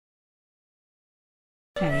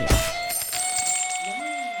Okay.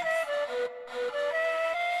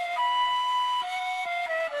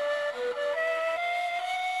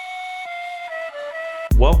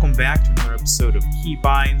 Welcome back to another episode of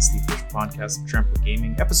Keybinds, the official podcast of Trample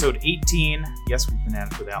Gaming, episode 18. Yes, we've been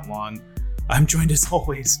at it for that long. I'm joined as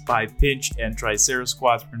always by Pinch and Tricerasquatch.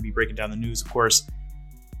 We're going to be breaking down the news, of course.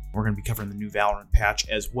 We're going to be covering the new Valorant patch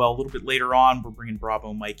as well. A little bit later on, we're bringing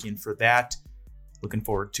Bravo Mike in for that. Looking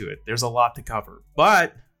forward to it. There's a lot to cover,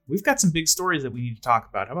 but we've got some big stories that we need to talk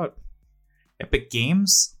about. How about Epic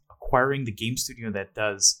Games acquiring the game studio that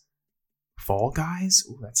does Fall Guys?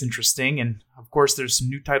 Ooh, that's interesting. And of course, there's some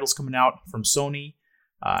new titles coming out from Sony.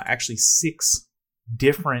 Actually, 6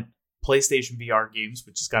 different PlayStation VR games,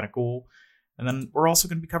 which is kind of cool. And then we're also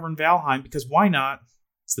going to be covering Valheim because why not?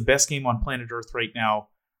 It's the best game on planet Earth right now.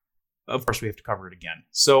 Of course, we have to cover it again.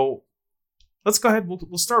 So let's go ahead.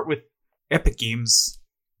 We'll start with Epic Games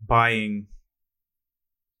buying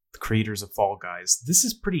the creators of Fall Guys. This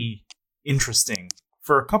is pretty interesting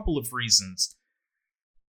for a couple of reasons.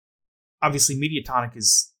 Obviously, Mediatonic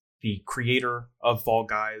is the creator of Fall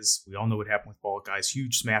Guys. We all know what happened with Fall Guys.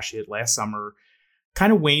 Huge smash hit last summer.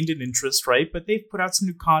 Kind of waned in interest, right? But they've put out some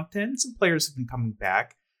new content. Some players have been coming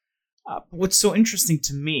back. But what's so interesting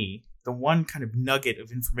to me, the one kind of nugget of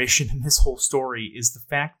information in this whole story is the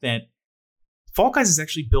fact that Fall Guys is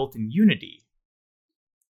actually built in Unity.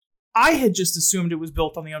 I had just assumed it was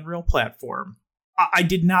built on the Unreal platform. I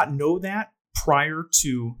did not know that prior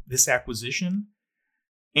to this acquisition.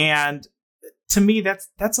 And to me, that's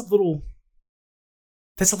a little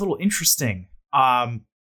interesting. I'll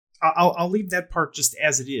leave that part just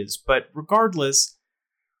as it is. But regardless,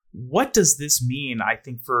 what does this mean? I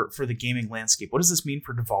think for the gaming landscape. What does this mean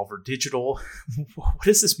for Devolver Digital? What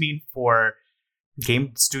does this mean for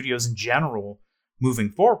game studios in general moving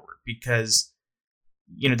forward? Because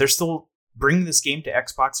they're still bringing this game to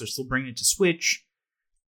Xbox. They're still bringing it to Switch.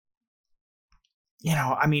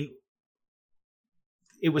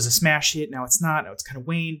 It was a smash hit. Now it's not. Now it's kind of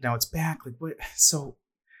waned. Now it's back. Like what? So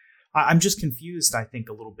I'm just confused, I think,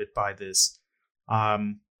 a little bit by this.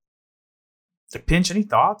 Pinch, any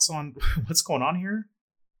thoughts on what's going on here?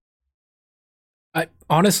 I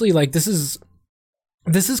honestly, this is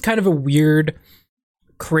kind of a weird,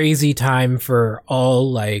 crazy time for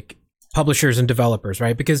all publishers and developers,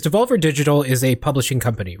 right? Because Devolver Digital is a publishing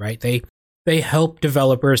company, right? They help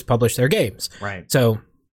developers publish their games. Right. So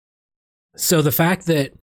the fact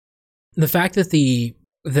that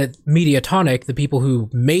that Mediatonic, the people who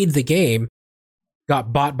made the game,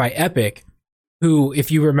 got bought by Epic, who,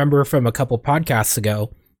 if you remember from a couple podcasts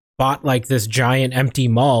ago, bought this giant empty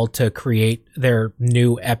mall to create their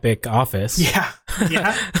new Epic office. Yeah.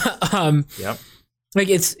 Yep.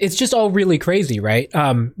 It's just all really crazy, right?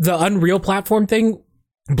 The Unreal platform thing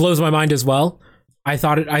blows my mind as well. I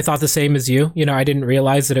thought the same as you. I didn't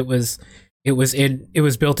realize that it was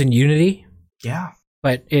built in Unity. Yeah.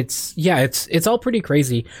 But it's all pretty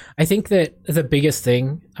crazy. I think that the biggest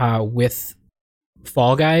thing with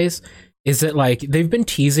Fall Guys is that they've been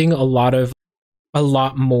teasing a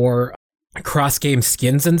lot more cross-game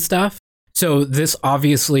skins and stuff. So this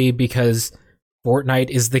obviously, because Fortnite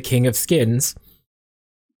is the king of skins,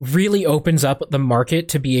 really opens up the market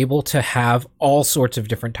to be able to have all sorts of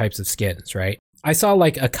different types of skins, right? I saw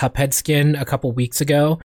a Cuphead skin a couple weeks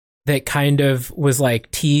ago that kind of was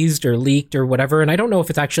teased or leaked or whatever. And I don't know if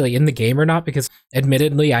it's actually in the game or not, because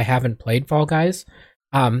admittedly I haven't played Fall Guys.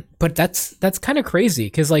 But that's kind of crazy,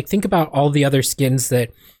 because think about all the other skins that,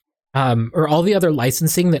 or all the other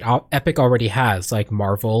licensing that Epic already has, like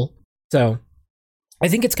Marvel. So I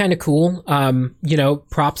think it's kind of cool.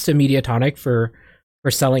 Props to Mediatonic for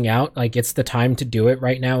selling out. It's the time to do it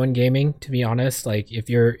right now in gaming, to be honest. If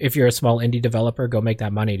you're a small indie developer, go make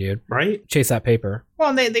that money, dude. Right? Chase that paper. Well,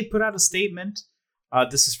 and they put out a statement.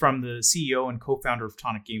 This is from the CEO and co-founder of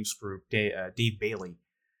Tonic Games Group, Dave Bailey.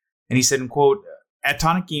 And he said, in quote, "At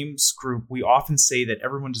Tonic Games Group, we often say that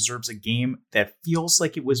everyone deserves a game that feels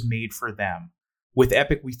like it was made for them. With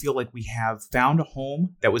Epic, we feel like we have found a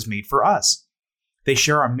home that was made for us. They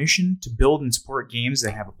share our mission to build and support games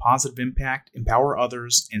that have a positive impact, empower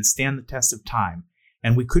others, and stand the test of time.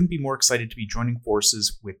 And we couldn't be more excited to be joining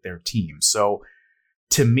forces with their team." So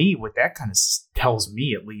to me, what that kind of tells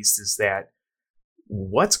me, at least, is that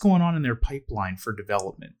what's going on in their pipeline for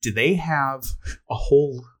development? Do they have a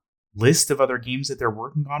whole list of other games that they're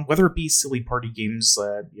working on, whether it be silly party games,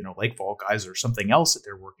 like Fall Guys or something else that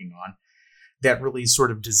they're working on that really is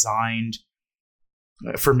sort of designed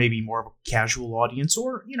for maybe more of a casual audience,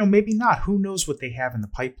 or, maybe not. Who knows what they have in the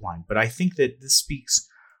pipeline? But I think that this speaks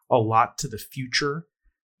a lot to the future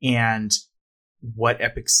and what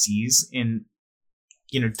Epic sees in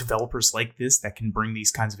developers like this that can bring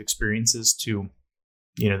these kinds of experiences to,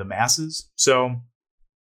 the masses. So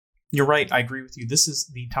you're right. I agree with you. This is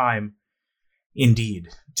the time indeed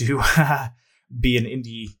to be an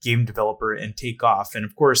indie game developer and take off. And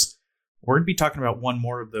of course, we're going to be talking about one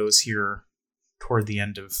more of those here toward the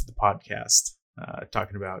end of the podcast,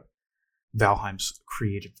 talking about Valheim's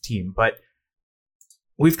creative team. But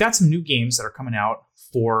we've got some new games that are coming out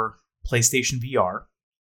for PlayStation VR.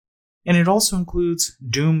 And it also includes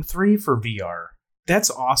Doom 3 for VR. That's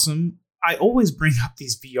awesome. I always bring up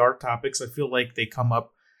these VR topics. I feel like they come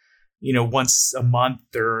up, once a month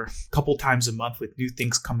or a couple times a month with new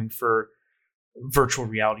things coming for virtual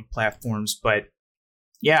reality platforms. But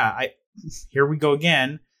yeah, here we go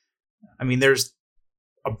again. I mean, there's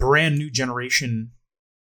a brand new generation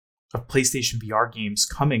of PlayStation VR games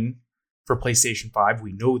coming for PlayStation 5.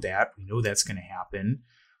 We know that. We know that's going to happen.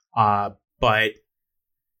 But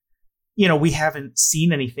we haven't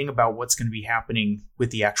seen anything about what's going to be happening with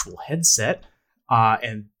the actual headset.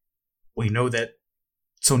 And we know that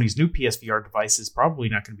Sony's new PSVR device is probably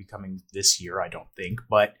not going to be coming this year, I don't think.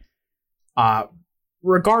 But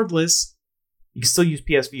regardless, you can still use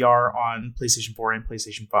PSVR on PlayStation 4 and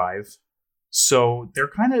PlayStation 5. So they're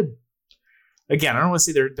kind of, again, I don't want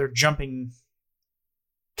to say they're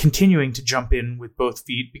continuing to jump in with both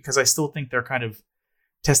feet, because I still think they're kind of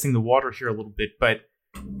testing the water here a little bit. But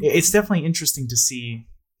it's definitely interesting to see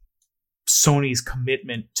Sony's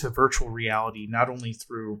commitment to virtual reality, not only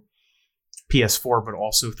through PS4, but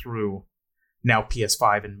also through now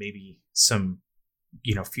PS5 and maybe some,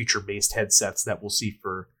 future-based headsets that we'll see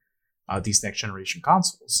for these next-generation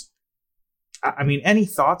consoles. I mean, any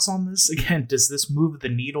thoughts on this? Again, does this move the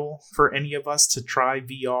needle for any of us to try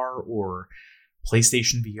VR or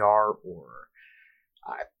PlayStation VR? Or,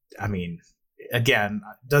 I mean, again,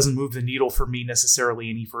 doesn't move the needle for me necessarily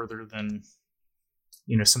any further than,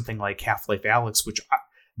 something like Half-Life Alyx, which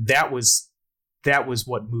that was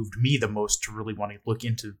what moved me the most to really want to look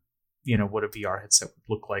into, what a VR headset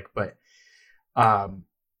would look like. But I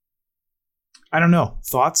don't know.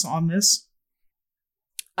 Thoughts on this?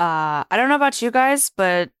 I don't know about you guys,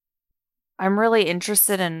 but I'm really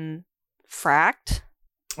interested in Fracked.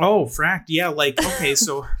 Oh, Fracked. Yeah. Okay.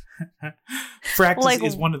 So Fracked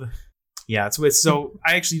is one of the, yeah, so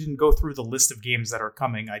I actually didn't go through the list of games that are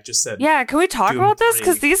coming. I just said, yeah, can we talk Doom about this? 3.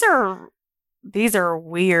 Because these are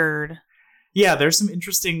weird. Yeah, there's some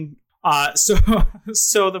interesting, so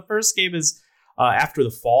the first game is After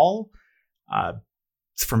the Fall.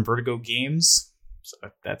 It's from Vertigo Games. So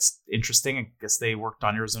that's interesting. I guess they worked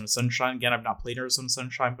on Arizona Sunshine. Again, I've not played Arizona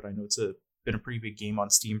Sunshine, but I know it's been a pretty big game on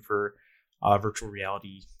Steam for virtual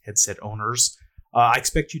reality headset owners. I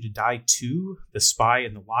Expect You to Die 2, The Spy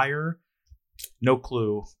and the Liar. No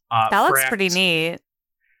clue. That looks pretty neat.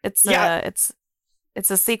 It's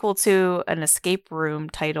a sequel to an escape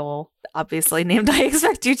room title, obviously named I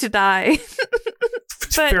Expect You to Die.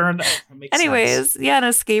 But fair enough. That makes anyways, sense. yeah, an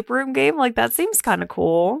escape room game, that seems kind of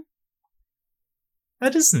cool.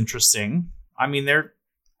 That is interesting. I mean, there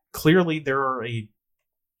are a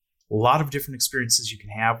lot of different experiences you can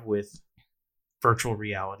have with virtual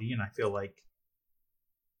reality, and I feel like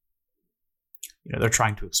they're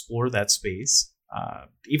trying to explore that space,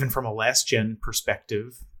 even from a last gen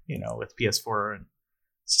perspective. With PS4, and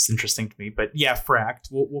it's just interesting to me. But yeah, Fracked.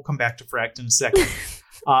 We'll come back to Fracked in a second.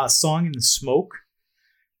 Song in the Smoke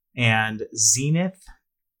and Zenith,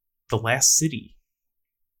 The Last City.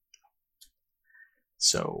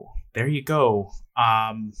 So there you go.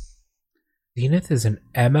 Zenith is an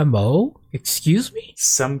MMO? Excuse me?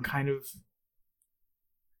 Some kind of,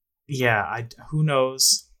 yeah. Who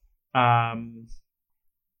knows?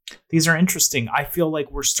 These are interesting. I feel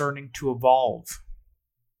like we're starting to evolve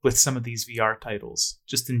with some of these VR titles,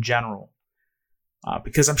 just in general,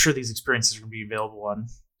 because I'm sure these experiences are going to be available on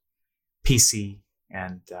PC,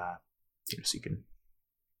 and so you can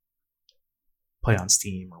play on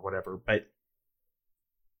Steam or whatever. But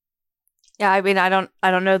yeah, I mean, I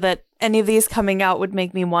don't know that any of these coming out would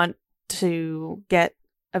make me want to get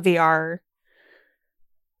a VR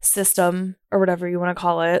system or whatever you want to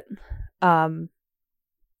call it.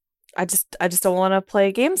 I just don't want to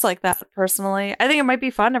play games like that personally. I think it might be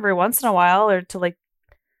fun every once in a while, or to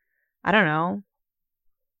I don't know.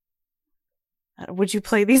 Would you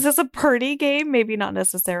play these as a party game? Maybe not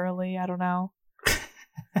necessarily. I don't know.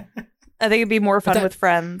 I think it'd be more fun with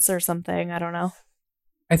friends or something. I don't know.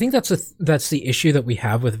 I think that's the issue that we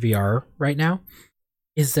have with VR right now,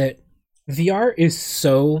 is that VR is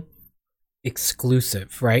so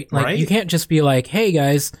exclusive, right? Like, you can't just be like, hey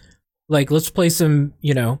guys, let's play some,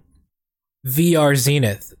 VR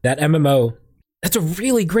Zenith, that MMO that's a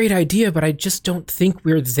really great idea, but I just don't think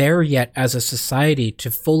we're there yet as a society to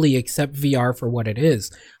fully accept VR for what it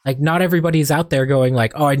is. Like, not everybody's out there going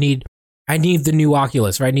like, oh, I need the new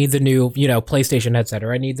Oculus, or I need the new, PlayStation headset,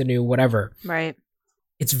 or I need the new whatever. Right.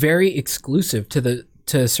 It's very exclusive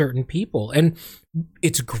to certain people. And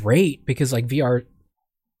it's great because like VR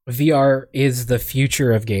is the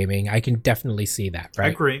future of gaming. I can definitely see that, right? I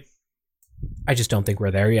agree. I just don't think we're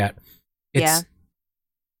there yet. Yeah.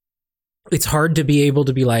 It's hard to be able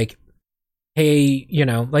to be like, hey,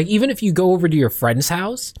 like even if you go over to your friend's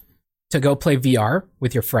house to go play VR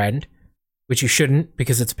with your friend, which you shouldn't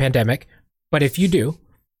because it's a pandemic, but if you do,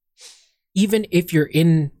 even if you're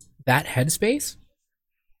in that headspace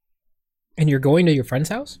and you're going to your friend's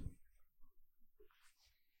house,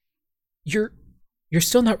 you're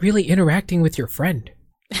still not really interacting with your friend.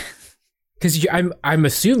 Because I'm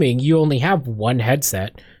assuming you only have one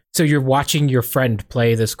headset, so you're watching your friend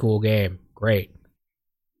play this cool game. Great.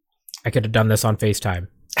 I could have done this on FaceTime.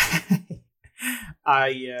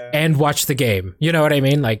 And watch the game. You know what I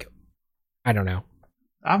mean? Like, I don't know.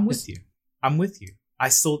 I'm with you. I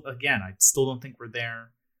still don't think we're there.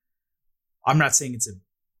 I'm not saying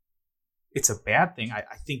it's a bad thing. I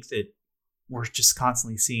think that we're just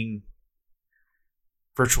constantly seeing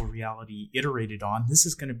virtual reality iterated on. This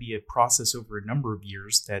is going to be a process over a number of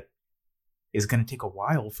years that is going to take a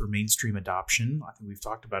while for mainstream adoption. I think we've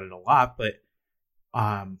talked about it a lot, but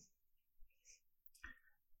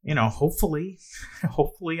hopefully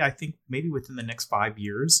I think maybe within the next 5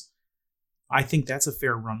 years, I think that's a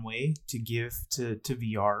fair runway to give to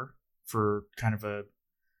VR for kind of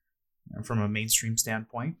from a mainstream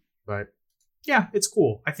standpoint. But yeah, it's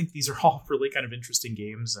cool. I think these are all really kind of interesting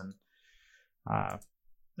games, and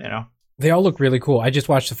they all look really cool. I just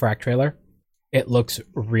watched the Frack trailer. It looks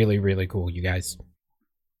really, really cool, you guys.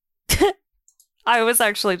 I was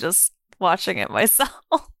actually just watching it myself.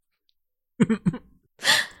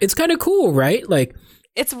 It's kind of cool, right? Like,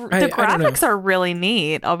 the graphics are really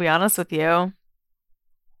neat. I'll be honest with you.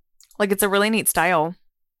 Like, it's a really neat style.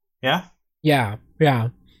 Yeah. Yeah.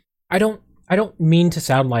 I don't mean to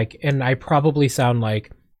sound like, and I probably sound like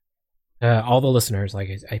all the listeners, like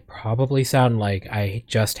I probably sound like I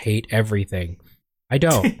just hate everything. I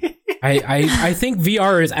don't. I think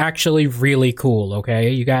VR is actually really cool. Okay,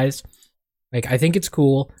 you guys. Like, I think it's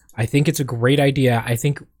cool. I think it's a great idea. I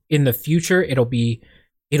think in the future it'll be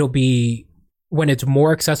when it's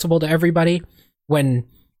more accessible to everybody, when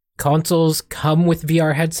consoles come with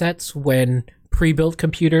VR headsets, when pre-built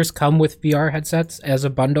computers come with VR headsets as a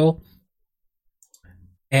bundle,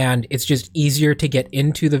 and it's just easier to get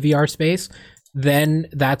into the VR space, then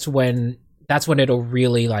that's when it'll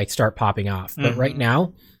really like start popping off. But right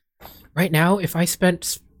now, if I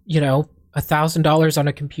spent, $1,000 on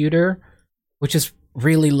a computer, which is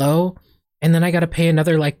really low, and then I got to pay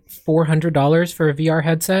another like $400 for a VR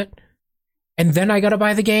headset, and then I got to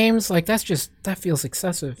buy the games, like that feels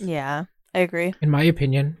excessive. Yeah, I agree. In my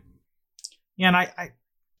opinion. Yeah, and I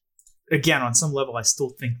again, on some level, I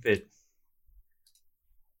still think that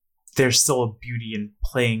there's still a beauty in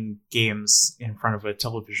playing games in front of a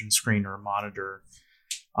television screen or a monitor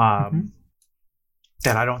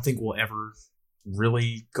that I don't think will ever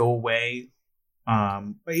really go away.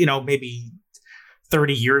 Maybe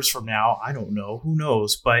 30 years from now, I don't know, who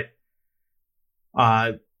knows? But,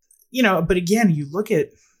 but again, you look at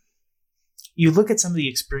some of the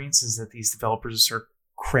experiences that these developers are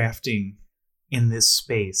crafting in this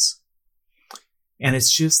space, and it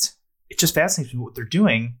just fascinates me what they're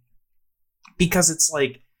doing. Because it's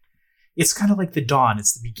kind of like the dawn.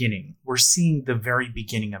 It's the beginning. We're seeing the very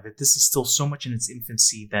beginning of it. This is still so much in its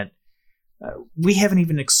infancy that we haven't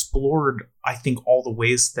even explored, I think, all the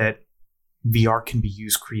ways that VR can be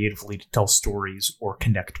used creatively to tell stories or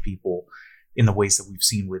connect people in the ways that we've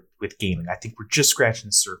seen with gaming. I think we're just scratching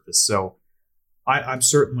the surface. So I'm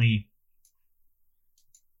certainly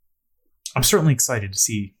excited to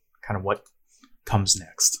see kind of what comes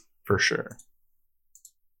next, for sure.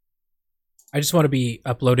 I just want to be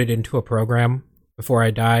uploaded into a program before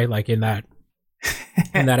I die, like in that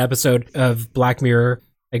episode of Black Mirror.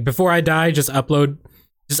 Like, before I die, just upload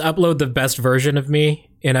the best version of me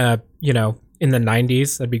in in the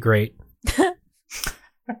 90s. That'd be great.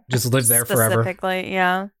 Just live there forever. Specifically,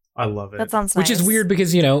 yeah. I love it. That sounds nice. Which is weird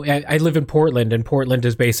because, I live in Portland, and Portland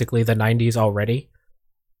is basically the 90s already.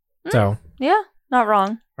 So yeah, not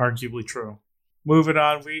wrong. Arguably true. Moving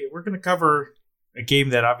on, we're going to cover a game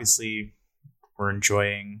that obviously we're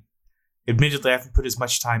enjoying. Admittedly, I haven't put as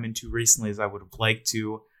much time into recently as I would have liked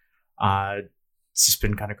to. It's just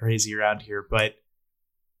been kind of crazy around here, but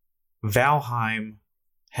Valheim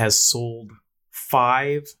has sold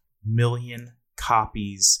 5 million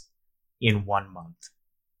copies in 1 month.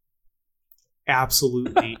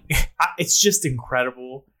 Absolutely. It's just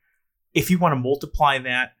incredible. If you want to multiply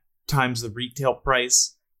that times the retail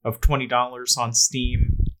price of $20 on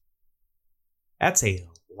Steam, that's a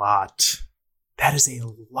lot. That is a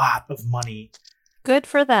lot of money. Good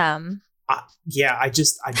for them. Yeah, I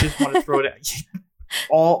just want to throw it at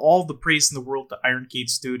all the praise in the world to Iron Gate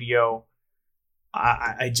Studio.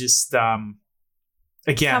 I just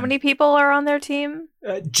again. How many people are on their team?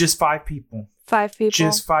 Just 5 people. 5 people.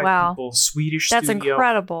 Just 5 wow. people. Swedish That's studio.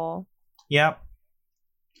 incredible. Yep.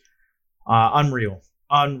 Unreal.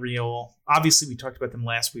 Obviously, we talked about them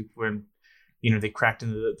last week when they cracked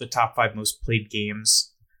into the top 5 most played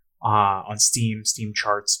games on Steam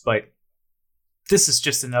charts. But this is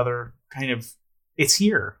just another kind of, it's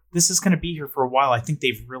here. This is going to be here for a while. I think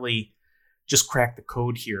they've really just cracked the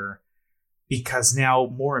code here, because now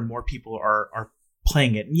more and more people are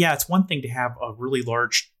playing it. And yeah, it's one thing to have a really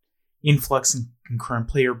large influx in concurrent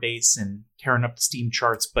player base and tearing up the Steam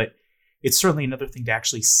charts, but it's certainly another thing to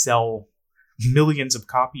actually sell millions of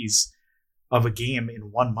copies of a game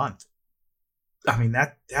in 1 month. I mean,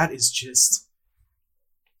 that is just,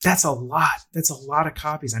 that's a lot. That's a lot of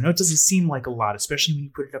copies. I know it doesn't seem like a lot, especially when you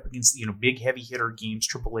put it up against, big heavy hitter games,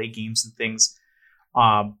 AAA games and things.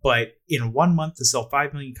 But in 1 month to sell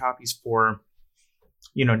 5 million copies for,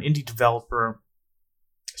 an indie developer,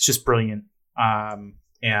 it's just brilliant.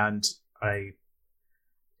 And I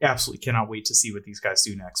absolutely cannot wait to see what these guys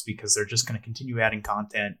do next, because they're just going to continue adding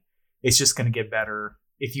content. It's just going to get better.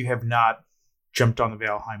 If you have not jumped on the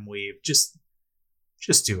Valheim wave, just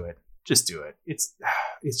do it. Just do it. It's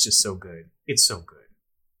just so good. It's so good.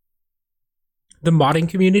 The modding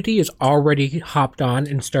community has already hopped on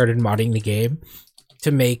and started modding the game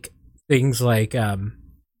to make things like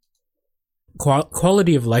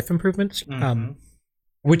quality of life improvements,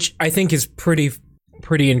 which I think is pretty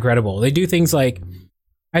incredible. They do things like,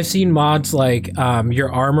 I've seen mods like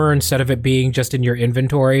your armor, instead of it being just in your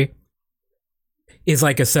inventory, is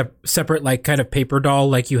like a separate like kind of paper doll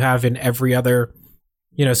like you have in every other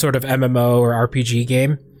sort of MMO or RPG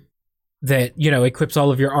game, that equips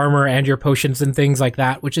all of your armor and your potions and things like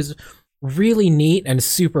that, which is really neat and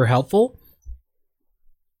super helpful.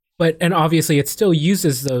 And obviously it still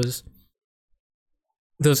uses those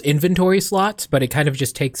inventory slots, but it kind of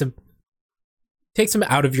just takes them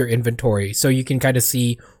out of your inventory so you can kind of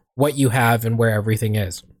see what you have and where everything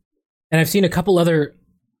is. And I've seen a couple other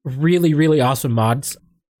really, really awesome mods,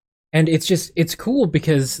 and it's cool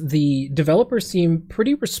because the developers seem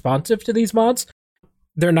pretty responsive to these mods.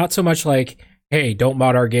 They're not so much like, hey, don't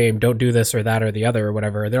mod our game, don't do this or that or the other or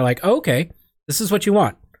whatever. They're like, oh, okay, this is what you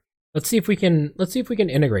want. Let's see if we can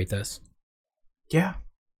integrate this. Yeah.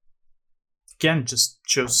 Again, just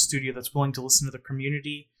shows a studio that's willing to listen to the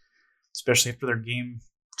community, especially after their game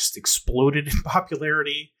just exploded in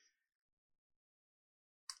popularity.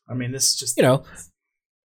 I mean, this is just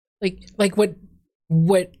like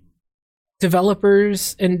what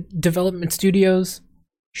developers and development studios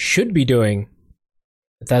should be doing.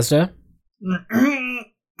 Bethesda.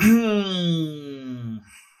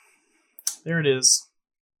 There it is.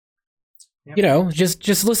 Yep.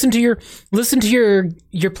 Just listen to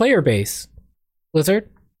your player base, Blizzard.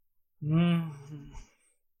 Damn.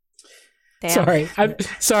 Sorry, I'm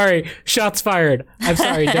sorry. Shots fired. I'm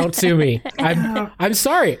sorry. Don't sue me. I'm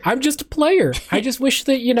sorry. I'm just a player. I just wish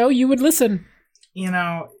that you would listen.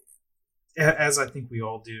 As I think we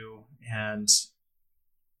all do, and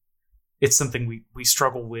it's something we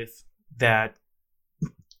struggle with. That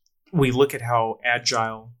we look at how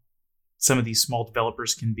agile some of these small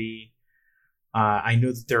developers can be. I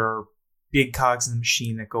know that there are big cogs in the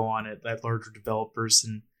machine that go on at larger developers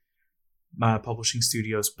and publishing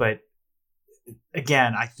studios, but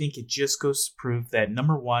again, I think it just goes to prove that,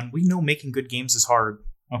 number one, we know making good games is hard.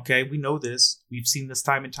 Okay, we know this. We've seen this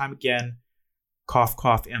time and time again. Cough,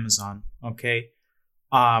 cough, Amazon. Okay,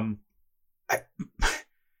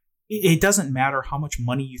 it doesn't matter how much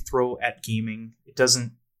money you throw at gaming. It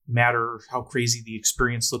doesn't matter how crazy the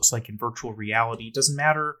experience looks like in virtual reality. It doesn't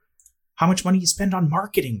matter how much money you spend on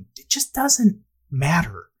marketing. It just doesn't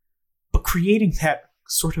matter. But creating that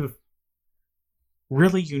sort of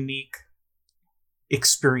really unique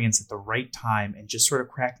experience at the right time and just sort of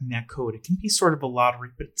cracking that code, it can be sort of a lottery,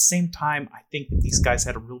 but at the same time, I think that these guys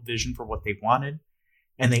had a real vision for what they wanted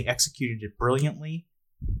and they executed it brilliantly.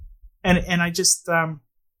 And I just,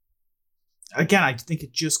 again, I think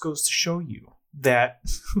it just goes to show you that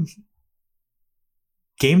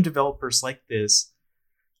game developers like this,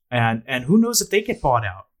 and who knows if they get bought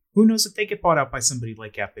out? Who knows if they get bought out by somebody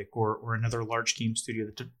like Epic or another large game studio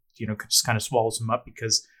that just kind of swallows them up,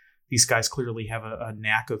 because these guys clearly have a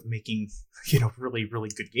knack of making, really, really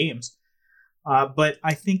good games. But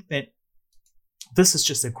I think that this is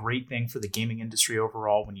just a great thing for the gaming industry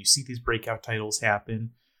overall. When you see these breakout titles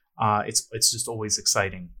happen, it's just always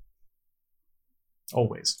exciting.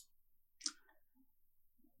 Always.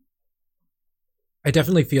 I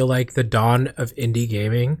definitely feel like the dawn of indie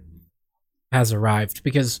gaming has arrived,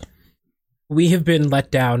 because we have been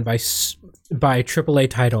let down by AAA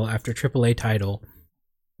title after AAA title,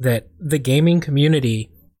 that the gaming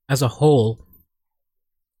community as a whole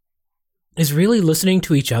is really listening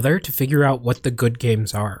to each other to figure out what the good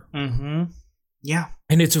games are. Mm-hmm. Yeah.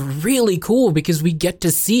 And it's really cool because we get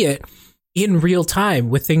to see it in real time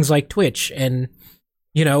with things like Twitch and,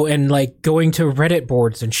 and like going to Reddit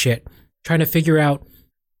boards and shit, trying to figure out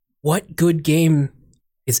what good game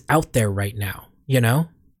is out there right now,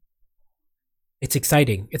 It's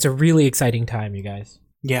exciting. It's a really exciting time, you guys.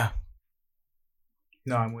 Yeah.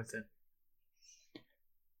 No, I'm with it.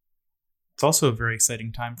 It's also a very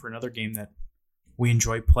exciting time for another game that we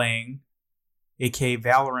enjoy playing, aka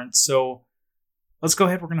Valorant. So let's go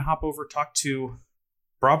ahead. We're going to hop over, talk to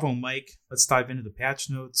Bravo Mike. Let's dive into the patch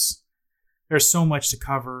notes. There's so much to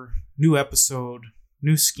cover. New episode,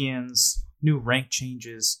 new skins, new rank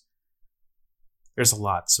changes. There's a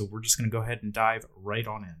lot. So we're just going to go ahead and dive right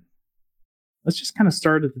on in. Let's just kind of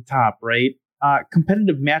start at the top, right?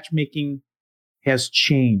 Competitive matchmaking has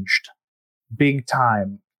changed big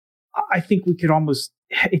time. I think we could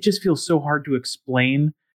it just feels so hard to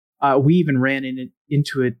explain. We even ran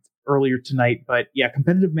into it earlier tonight, but yeah,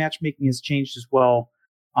 competitive matchmaking has changed as well.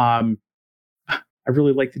 I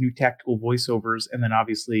really like the new tactical voiceovers, and then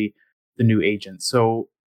obviously the new agents. So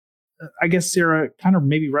I guess, Sarah, kind of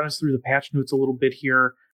maybe run us through the patch notes a little bit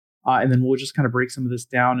here, and then we'll just kind of break some of this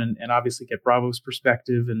down and obviously get Bravo's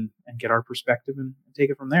perspective and get our perspective and take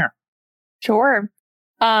it from there. Sure.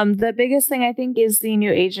 The biggest thing I think is the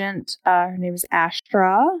new agent. Her name is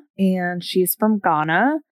Astra, and she's from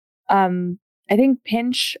Ghana. I think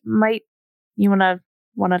Pinch you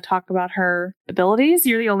want to talk about her abilities.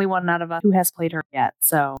 You're the only one out of us who has played her yet.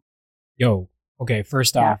 So, okay.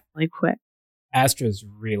 First off, really quick. Astra's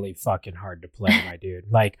really fucking hard to play, my dude.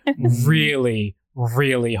 Like really,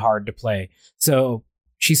 really hard to play. So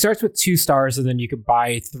she starts with 2 stars, and then you could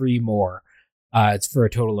buy 3 more. It's for a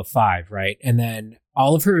total of 5, right? And then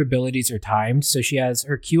all of her abilities are timed. So she has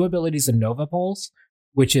her Q abilities a Nova Pulse,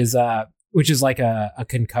 which is like a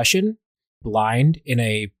concussion blind in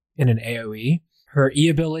an AoE. Her E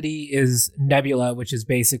ability is Nebula, which is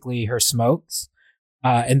basically her smokes.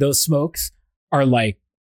 And those smokes are like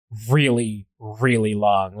really, really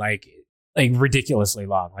long, like ridiculously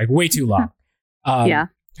long, like way too long. Yeah.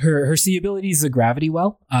 Her C ability is the Gravity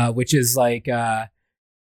Well, which is like that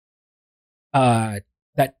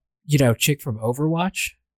chick from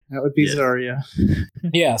Overwatch. That would be Zarya.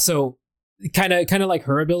 Yeah, so kind of like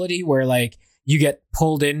her ability, where like you get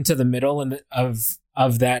pulled into the middle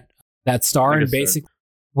of that star, and basically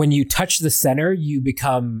when you touch the center, you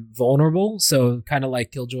become vulnerable. So kind of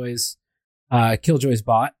like Killjoy's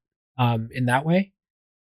bot in that way.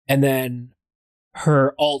 And then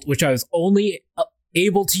her ult, which I was only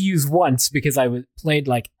able to use once because I played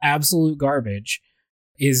like absolute garbage,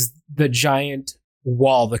 is the giant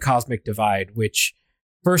wall, the Cosmic Divide, which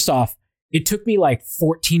first off, it took me like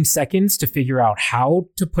 14 seconds to figure out how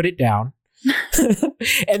to put it down.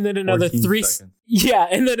 And then another 3 seconds. Yeah,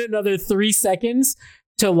 and then another 3 seconds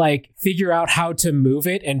to like figure out how to move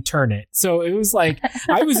it and turn it. So it was like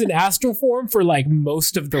I was in astral form for like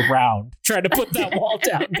most of the round trying to put that wall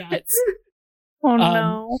down, guys. Oh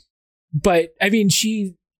no. But I mean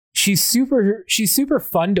she's super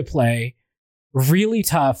fun to play, really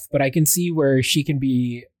tough, but I can see where she can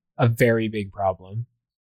be a very big problem.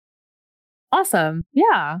 Awesome.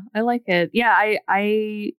 Yeah, I like it. Yeah,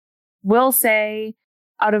 I will say,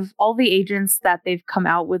 out of all the agents that they've come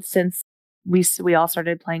out with since we all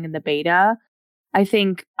started playing in the beta, I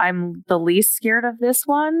think I'm the least scared of this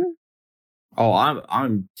one. Oh,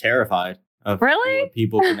 I'm terrified of what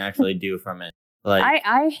people can actually do from it. Like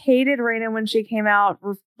I hated Reyna when she came out.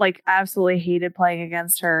 Like absolutely hated playing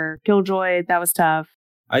against her. Killjoy, that was tough.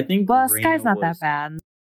 I think Skye's not that bad.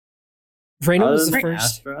 Reyna was the first.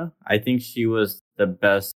 Astra, I think she was the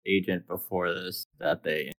best agent before this that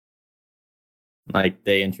they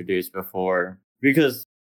introduced before, because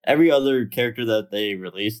every other character that they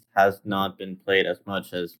released has not been played as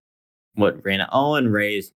much as what Reyna. Oh, and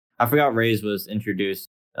Raze. I forgot Raze was introduced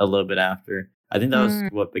a little bit after. I think that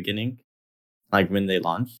was beginning, like when they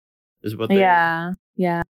launched, is what. Yeah.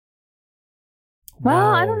 Well,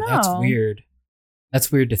 Whoa, I don't know. That's weird.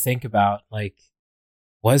 That's weird to think about. Like,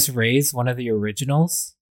 was Raze one of the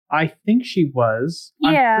originals? I think she was.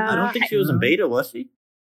 Yeah. I don't think she was in beta, was she?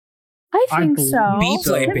 I I think believe so. B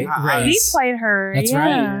so. played He Raze. played her. That's yeah. right.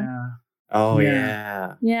 Yeah. Oh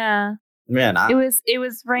Yeah. Yeah. Man, It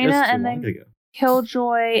was Reyna and then ago.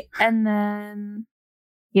 Killjoy and then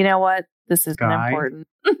you know what? This isn't Skye? important.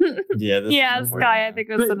 Yeah, this is Yeah, important. Skye, I think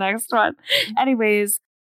was the But- next one. Anyways,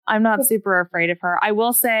 I'm not super afraid of her. I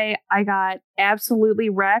will say I got absolutely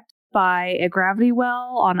wrecked by a gravity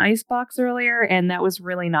well on Icebox earlier, and that was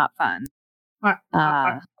really not fun.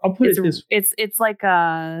 I'll put It's it this. it's like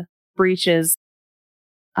Breach's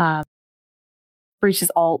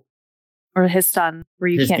alt or his stun where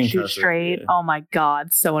you His can't shoot concussive, straight. yeah. Oh my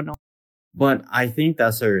god, so annoying. But I think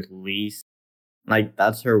that's her least, like,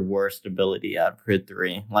 that's her worst ability out of her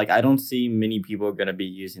 3. Like, I don't see many people gonna be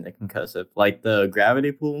using the concussive. Like, the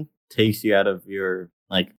gravity pool takes you out of your,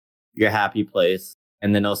 like, your happy place,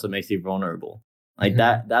 and then also makes you vulnerable. Like,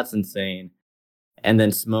 that's insane. And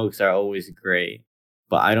then smokes are always great,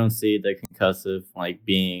 but I don't see the concussive, like,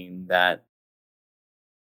 being that,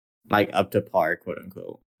 like, up to par, quote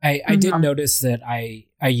unquote. I did Mhm. notice that I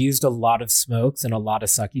used a lot of smokes and a lot of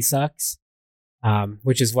sucky sucks,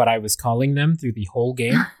 which is what I was calling them through the whole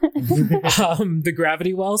game. The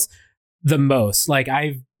gravity wells, the most. Like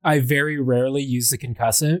I very rarely use the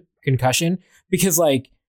concussion because like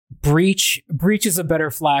Breach is a better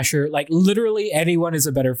flasher. Like literally anyone is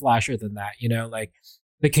a better flasher than that. You know, like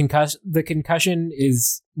the concussion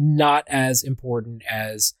is not as important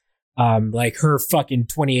as like her fucking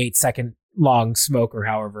 28-second long smoke or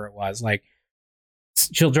however it was. Like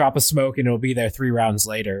she'll drop a smoke and it'll be there 3 rounds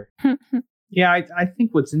later. Yeah, I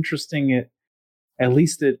think what's interesting at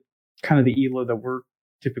least at kind of the elo that we're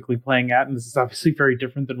typically playing at, and this is obviously very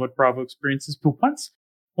different than what Bravo experiences, but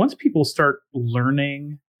once people start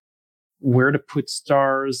learning where to put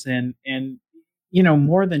stars and you know,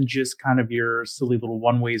 more than just kind of your silly little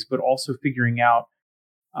one ways, but also figuring out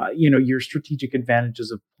you know, your strategic advantages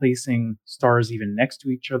of placing stars even next to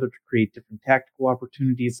each other to create different tactical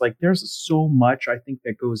opportunities. Like there's so much I think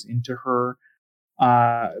that goes into her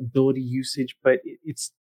ability usage, but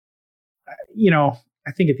it's, you know,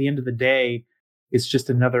 I think at the end of the day, it's just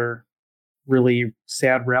another really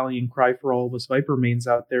sad rallying cry for all of us Viper mains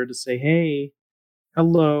out there to say, hey,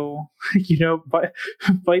 hello, you know, but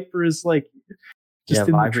Viper is like just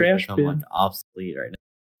in the Viper's trash become, bin. like, obsolete right now.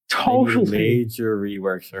 Totally. Major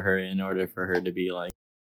reworks for her in order for her to be like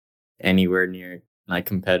anywhere near like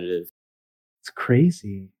competitive. It's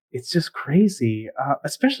crazy. It's just crazy.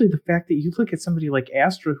 Especially the fact that you look at somebody like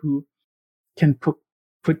Astra who can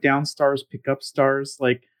put down stars, pick up stars.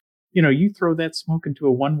 Like, you know, you throw that smoke into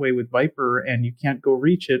a one-way with Viper and you can't go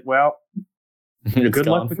reach it. Well, It's good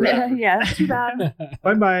luck gone with forever. that. Yeah, too bad.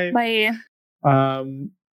 Bye-bye. Bye.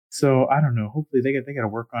 So I don't know. Hopefully they got to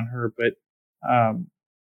work on her. But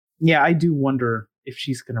yeah, I do wonder if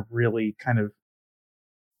she's going to really kind of,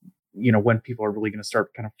 you know, when people are really going to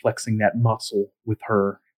start kind of flexing that muscle with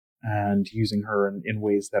her and using her in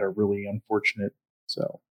ways that are really unfortunate.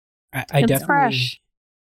 So I It's definitely fresh.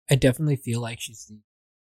 I definitely feel like she's the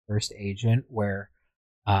first agent where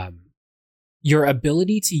your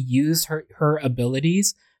ability to use her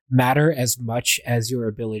abilities matter as much as your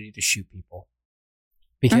ability to shoot people.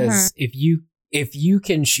 Because if you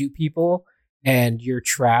can shoot people and you're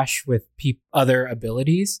trash with other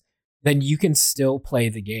abilities, then you can still play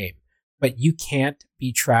the game. But you can't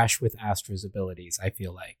be trash with Astra's abilities, I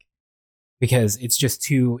feel like. Because it's just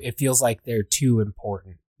it feels like they're too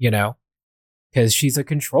important, you know? Because she's a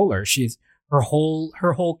controller. Her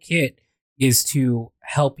whole kit is to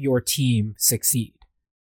help your team succeed.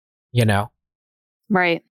 You know?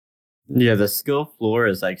 Right. Yeah, the skill floor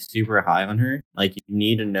is like super high on her. Like you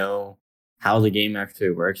need to know how the game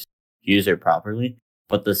actually works, use it properly.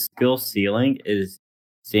 But the skill ceiling is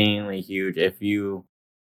insanely huge if you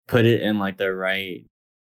put it in like the right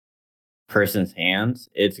person's hands.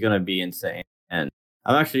 It's gonna be insane, and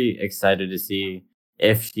I'm actually excited to see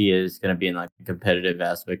if she is gonna be in like the competitive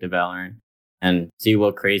aspect of Valorant and see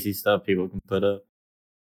what crazy stuff people can put up.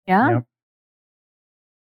 Yeah. Yep.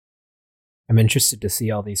 I'm interested to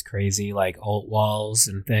see all these crazy like alt walls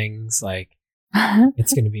and things. Like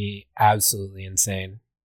it's gonna be absolutely insane.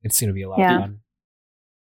 It's gonna be a lot Yeah. of fun.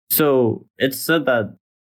 So it's said that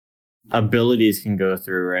abilities can go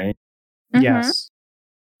through, right? Mhm. yes,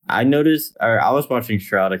 I noticed, or I was watching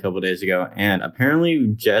Shroud a couple days ago, and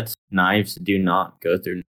apparently Jet's knives do not go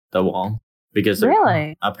through the wall because they're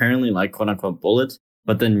Really? apparently like quote unquote bullets.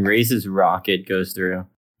 But then Raze's rocket goes through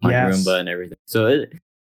like Yes. Roomba and everything. So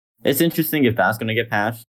it's interesting if that's going to get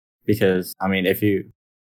patched because I mean if you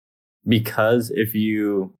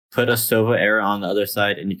put a Sova arrow on the other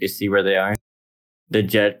side and you can see where they are, the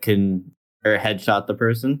jet can or headshot the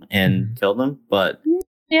person and kill them, but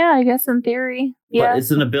Yeah, I guess in theory. Yeah. but it's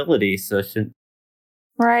an ability, so it should.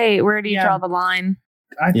 Right. Where do you Yeah. draw the line?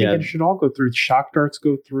 I think Yeah. it should all go through. Shock darts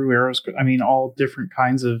go through, arrows. I mean, all different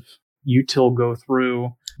kinds of util go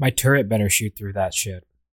through. My turret better shoot through that shit.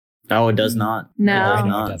 No, it does not. No. It I does know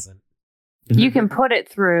not. it doesn't. You can put it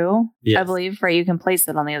through, I Yes. believe, right? You can place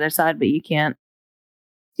it on the other side, but you can't.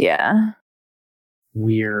 Yeah.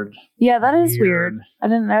 Weird. Yeah, that is weird. I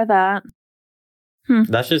didn't know that.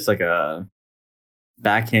 That's just like a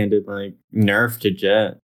backhanded like nerf to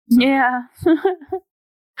Jet. Yeah.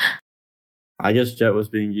 I guess Jet was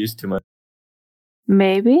being used too much.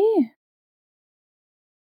 Maybe.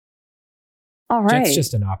 All right. Jet's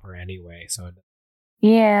just an opera anyway, so it-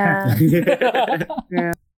 Yeah.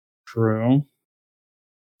 True.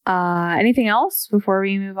 Anything else before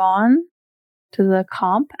we move on to the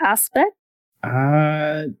comp aspect?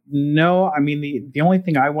 No. I mean, the only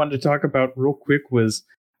thing I wanted to talk about real quick was,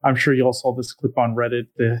 I'm sure you all saw this clip on Reddit,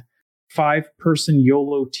 the 5-person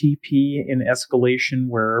YOLO TP in Escalation,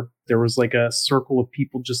 where there was like a circle of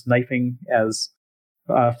people just knifing as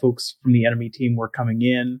folks from the enemy team were coming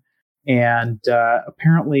in, and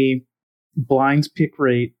apparently Bind's pick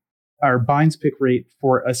rate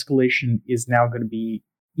for Escalation is now going to be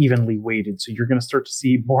evenly weighted, so you're going to start to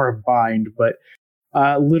see more of Bind, but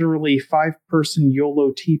literally 5-person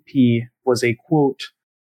YOLO TP was a quote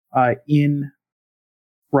in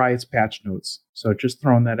Riot's patch notes. So just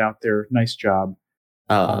throwing that out there. Nice job.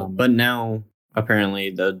 But now apparently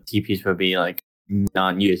the TPs would be like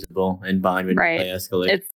non-usable and Bind would Right. play Escalate.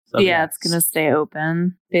 It's it's gonna stay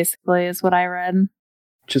open, basically, is what I read.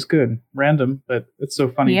 Which is good. Random, but it's so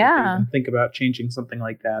funny Yeah. to even think about changing something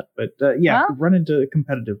like that. But Well- run into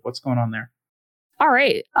competitive. What's going on there? All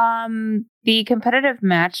right. The competitive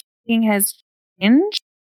matchmaking has changed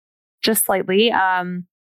just slightly.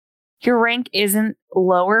 Your rank isn't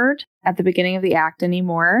lowered at the beginning of the act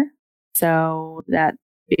anymore. So that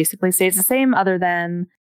basically stays the same, other than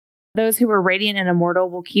those who were Radiant and Immortal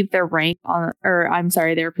will keep their rank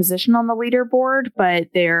their position on the leaderboard, but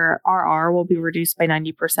their RR will be reduced by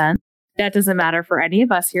 90%. That doesn't matter for any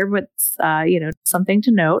of us here, but something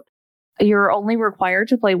to note. You're only required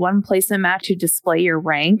to play one placement match to display your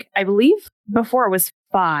rank. I believe before it was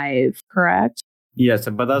 5, correct? Yes,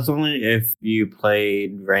 but that's only if you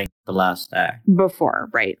played rank the last act. Before,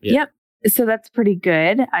 right. Yeah. Yep. So that's pretty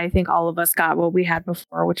good. I think all of us got what we had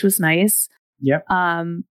before, which was nice. Yep.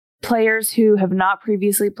 Players who have not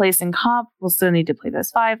previously placed in comp will still need to play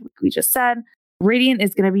those 5, like we just said. Radiant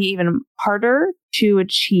is going to be even harder to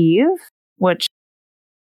achieve, which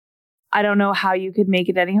I don't know how you could make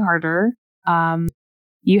it any harder.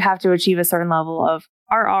 You have to achieve a certain level of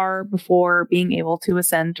RR before being able to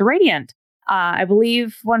ascend to Radiant. I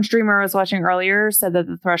believe one streamer I was watching earlier said that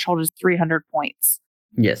the threshold is 300 points.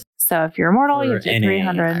 Yes. So if you're immortal, you have to get NA,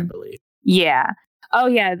 300. I believe. Yeah. Oh,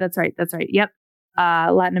 yeah, that's right. That's right. Yep.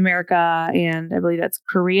 Latin America and I believe that's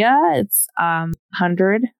Korea. It's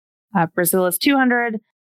 100. Brazil is 200.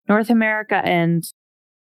 North America, and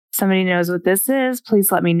somebody knows what this is,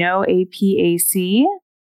 please let me know. APAC.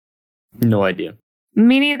 No idea.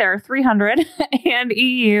 Me neither. 300. And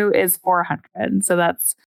EU is 400. So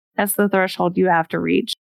that's the threshold you have to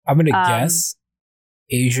reach. I'm gonna guess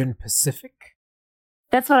Asian Pacific.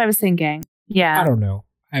 That's what I was thinking. Yeah. I don't know.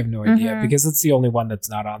 I have no idea Mhm. because it's the only one that's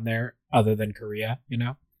not on there other than Korea, you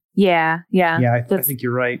know? Yeah. Yeah. Yeah, I That's- think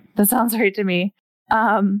you're right. That sounds right to me.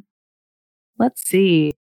 Let's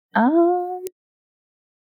see.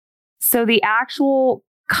 So the actual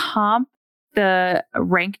comp, the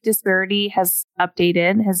rank disparity has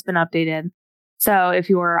been updated. So if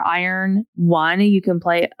you are Iron 1, you can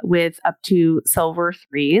play with up to Silver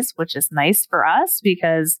 3s, which is nice for us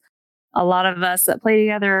because a lot of us that play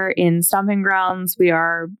together in Stomping Grounds, we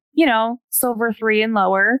are, Silver 3 and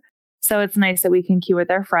lower. So it's nice that we can queue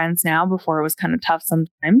with our friends now. Before it was kind of tough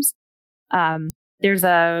sometimes. There's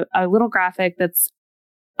a little graphic that's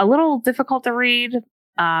a little difficult to read,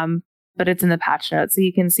 but it's in the patch notes, so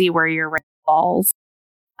you can see where your rank falls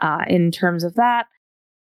in terms of that.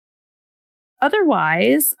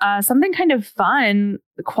 Otherwise, something kind of fun,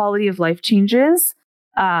 the quality of life changes.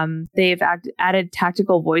 They've added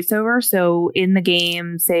tactical voiceover. So in the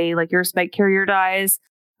game, say like your spike carrier dies,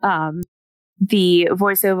 the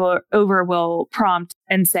voiceover will prompt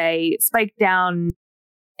and say, spike down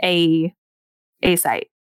a site.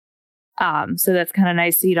 So that's kind of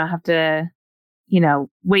nice. So you don't have to,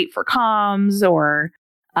 wait for comms or,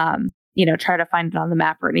 try to find it on the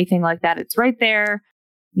map or anything like that. It's right there.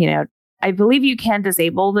 I believe you can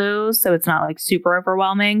disable those, so it's not like super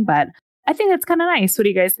overwhelming, but I think that's kind of nice. What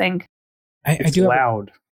do you guys think? It's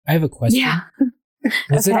loud. I have a question. Yeah.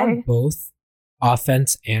 Was it Okay. on both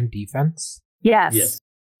offense and defense? Yes. Yes.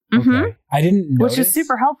 Mhm. Okay. I didn't notice. Which is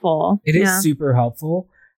super helpful. It is Yeah. super helpful.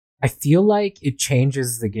 I feel like it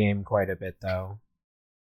changes the game quite a bit, though.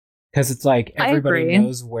 Because it's like I everybody agree.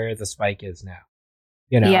 knows where the spike is now.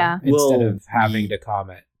 You know, Yeah. instead Well, of having to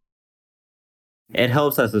comment. It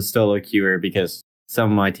helps as a solo queuer because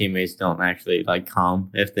some of my teammates don't actually like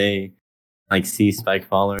calm if they like see spike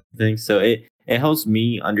fall or anything. So it helps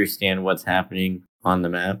me understand what's happening on the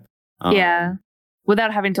map. Yeah.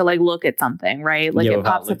 Without having to like look at something, right? Like yeah, it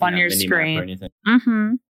without pops up looking on at your minimap or screen. anything.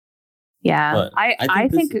 Mm-hmm. Yeah. But I I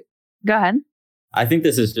think think go ahead. I think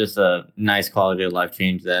this is just a nice quality of life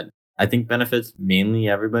change that I think benefits mainly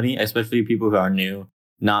everybody, especially people who are new,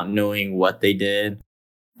 not knowing what they did,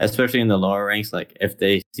 especially in the lower ranks. Like if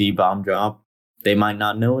they see bomb drop, they might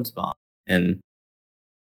not know it's bomb. And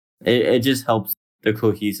it just helps the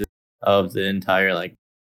cohesive of the entire like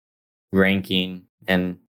ranking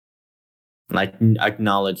and like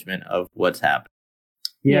acknowledgement of what's happening.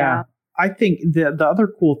 Yeah. I think the other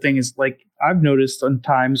cool thing is like I've noticed on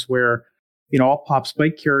times where, I'll pop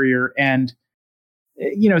spike carrier and,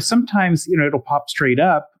 sometimes, it'll pop straight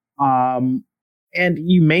up. And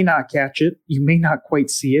you may not catch it. You may not quite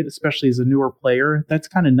see it, especially as a newer player. That's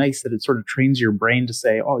kind of nice that it sort of trains your brain to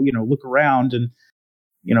say, oh, look around and,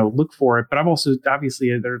 look for it. But I've also, obviously,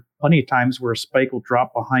 there are plenty of times where a spike will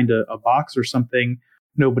drop behind a box or something.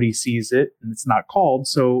 Nobody sees it and it's not called.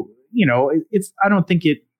 So, I don't think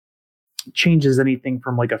it changes anything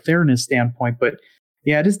from like a fairness standpoint, but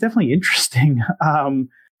yeah, it is definitely interesting.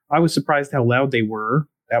 I was surprised how loud they were.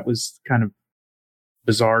 That was kind of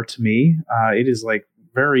bizarre to me. It is like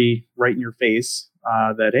very right in your face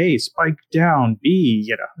that, hey, spike down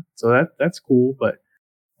B, so that's cool. But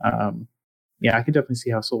yeah, I could definitely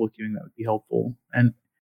see how solo queuing that would be helpful. And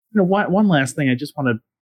one last thing, I just want to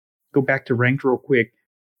go back to ranked real quick.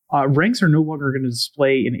 Ranks are no longer going to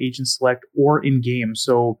display in agent select or in game.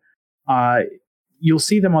 So you'll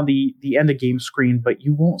see them on the end of game screen, but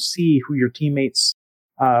you won't see who your teammates,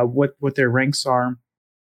 what their ranks are.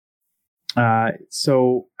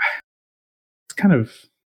 So it's kind of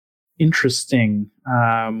interesting.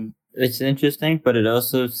 It's interesting, but it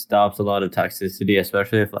also stops a lot of toxicity,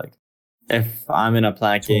 especially if I'm in a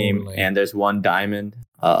plat game Totally. and there's one diamond,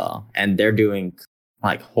 and they're doing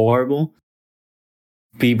like horrible.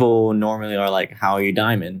 People normally are like, "How are you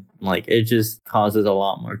diamond?" Like it just causes a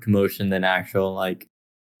lot more commotion than actual like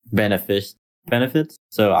benefits.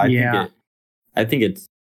 So I think it's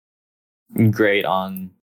great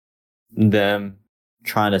on them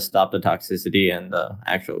trying to stop the toxicity in the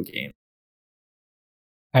actual game.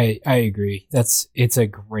 I agree. It's a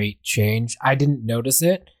great change. I didn't notice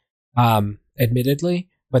it, admittedly,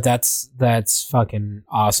 but that's fucking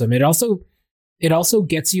awesome. It also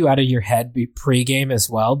gets you out of your head pre-game as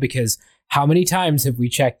well, because how many times have we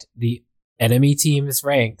checked the enemy team's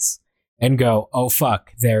ranks and go, oh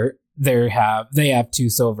fuck, they have 2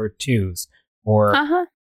 silver 2s, or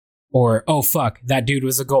oh fuck, that dude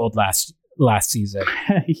was a gold last season.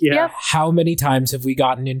 Yeah. Yep. How many times have we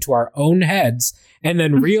gotten into our own heads and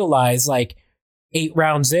then realize like 8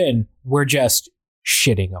 rounds in, we're just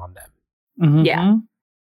shitting on them? Mhm. Yeah.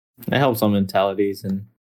 It helps on mentalities and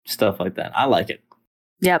stuff like that. I like it.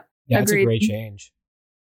 Yep. Yeah, it's a Agreed. great change.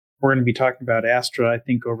 We're going to be talking about Astra, I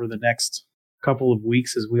think, over the next couple of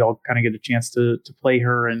weeks as we all kind of get a chance to play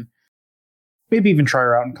her and maybe even try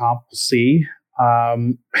her out in comp. We'll see. We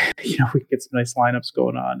can get some nice lineups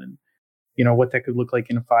going on and, what that could look like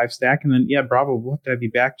in a 5 stack. And then, yeah, Bravo, we'll have to have you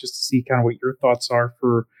back just to see kind of what your thoughts are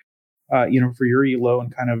for your ELO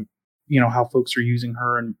and kind of, how folks are using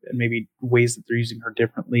her and maybe ways that they're using her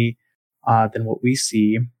differently than what we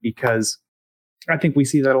see, because I think we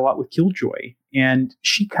see that a lot with Killjoy, and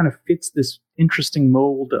she kind of fits this interesting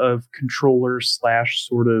mold of controller /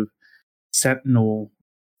 sort of sentinel.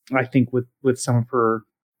 I think with some of her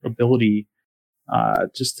ability,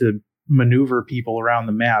 just to maneuver people around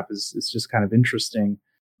the map is just kind of interesting.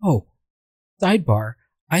 Oh, sidebar.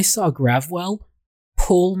 I saw Gravwell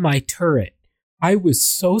pull my turret. I was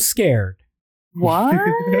so scared. What?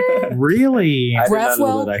 Really? I did not know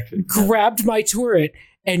Gravwell that actually. grabbed my turret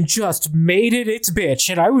and just made it its bitch.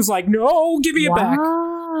 And I was like, no, give me it back.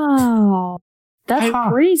 Wow. That's Huh.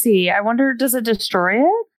 crazy. I wonder, does it destroy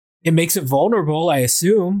it? It makes it vulnerable, I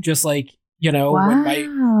assume, just like,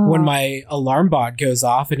 when my alarm bot goes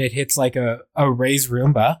off and it hits like a Raise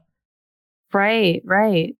Roomba. Right.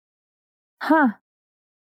 Huh.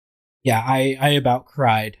 Yeah, I about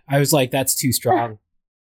cried. I was like, that's too strong.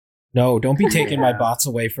 No, don't be taking my bots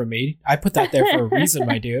away from me. I put that there for a reason,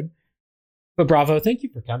 my dude. But Bravo, thank you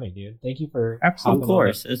for coming, dude. Thank you for Absolutely. Of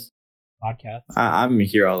course. It's, podcast. I'm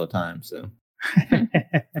here all the time, so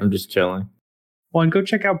I'm just chilling. Well, and go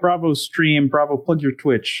check out Bravo's stream. Bravo, plug your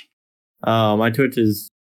Twitch. My Twitch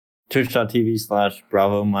is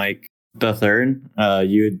twitch.tv/Bravo Mike the Third.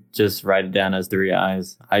 You would just write it down as 3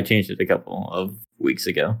 eyes. I changed it a couple of weeks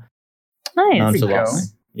ago. Nice. Nonchalantly.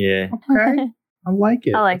 Yeah. Okay. I like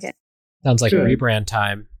it. I like it. Sounds like Good. rebrand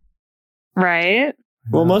time. Right?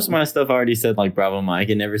 Well, most of my stuff already said like Bravo Mike.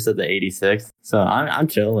 It never said the 86. So I'm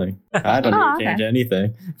chilling. I don't Oh, need to change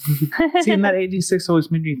anything. See, and that 86 always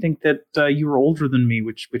made me think that you were older than me,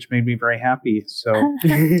 which made me very happy. So,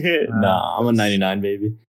 Nah, I'm a 99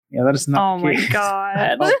 baby. yeah, that is not Oh the my case.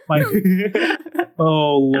 God. Oh,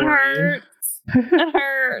 oh It Lord. hurts. It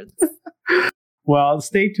hurts. Well,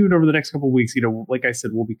 stay tuned over the next couple of weeks. You know, like I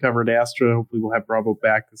said, we'll be covering Astra. Hopefully, we'll have Bravo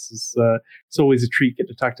back. This is it's always a treat get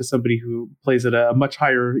to talk to somebody who plays at a much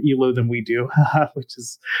higher elo than we do, which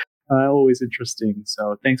is always interesting.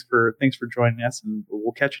 So, thanks for joining us, and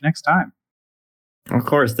we'll catch you next time. Of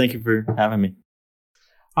course. Thank you for having me.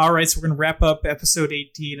 All right, so we're going to wrap up episode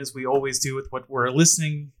 18 as we always do with what we're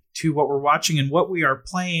listening to, what we're watching, and what we are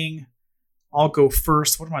playing. I'll go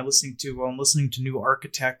first. What am I listening to? Well, I'm listening to New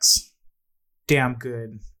Architects. Damn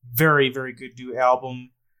good. Very, very good new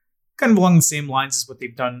album. Kind of along the same lines as what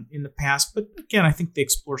they've done in the past, but again, I think they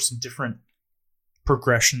explore some different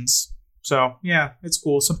progressions. So, yeah, it's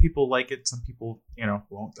cool. Some people like it. Some people,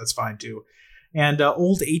 won't. That's fine, too. And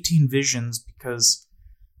old 18 Visions, because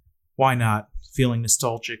why not? Feeling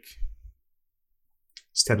nostalgic.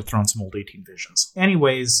 Instead of throwing some old 18 Visions.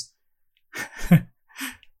 Anyways,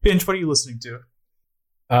 Pinch, what are you listening to?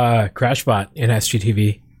 Crashbot in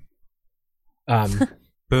SGTV.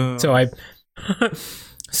 Boom.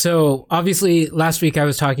 So obviously last week I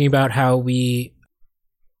was talking about how we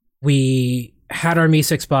had our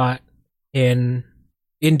Me6 bot in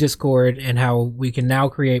Discord and how we can now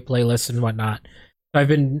create playlists and whatnot. I've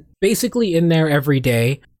been basically in there every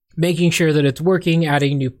day, making sure that it's working,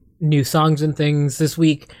 adding new songs and things. This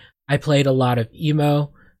week I played a lot of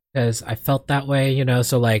emo because I felt that way,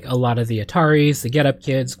 so like a lot of the Ataris, the Get Up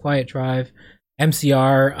Kids, Quiet Drive,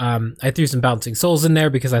 MCR. I threw some Bouncing Souls in there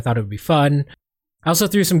because I thought it would be fun. I also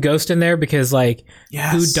threw some Ghost in there because, like,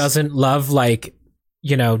 yes. who doesn't love, like,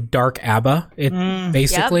 dark ABBA?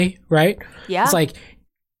 Basically, right? Yeah.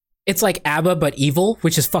 It's like ABBA but evil,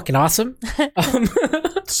 which is fucking awesome.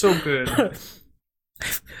 So good.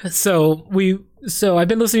 So I've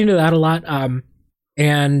been listening to that a lot,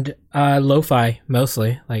 and lo-fi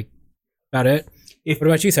mostly, like, about it. What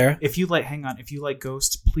about you, Sarah? If you like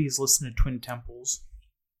Ghost, please listen to Twin Temples.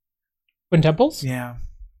 Twin Temples? Yeah.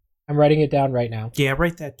 I'm writing it down right now. Yeah,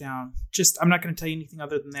 write that down. I'm not going to tell you anything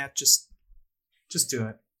other than that. Just do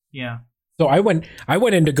it. Yeah. So I went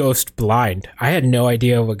into Ghost blind. I had no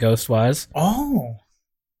idea what Ghost was. Oh.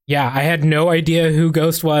 Yeah, I had no idea who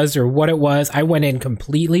Ghost was or what it was. I went in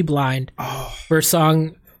completely blind. Oh.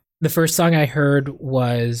 The first song I heard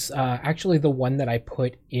was actually the one that I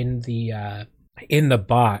put in the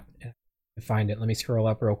bot. To find it, let me scroll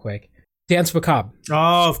up real quick. Dance Macabre.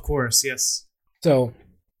 Oh, of course, yes. So,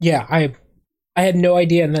 yeah, I had no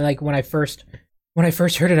idea, and then like when I first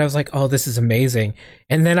heard it, I was like, "Oh, this is amazing!"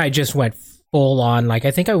 And then I just went full on. Like,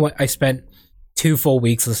 I think I spent 2 full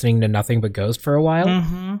weeks listening to nothing but Ghost for a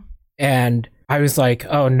while, and I was like,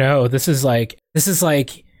 "Oh no, this is like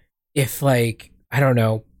if like I don't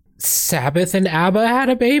know." Sabbath and ABBA had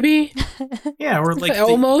a baby. Yeah, or like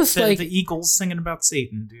almost the like the Eagles singing about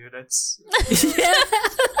Satan, dude. It's yeah.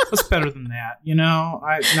 what's better than that?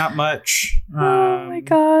 Not much. Oh my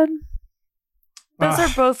god. Those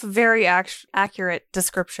are both very accurate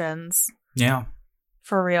descriptions. Yeah.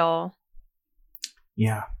 For real.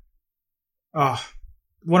 Yeah. Oh,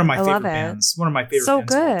 one of my favorite love it. bands. One of my favorite So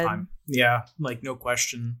bands of all good. time. Yeah, like no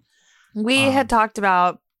question. We had talked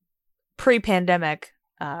about pre-pandemic.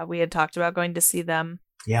 We had talked about going to see them.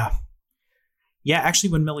 Yeah. Yeah,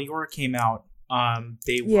 actually when Meliora came out,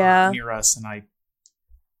 they were Yeah. near us and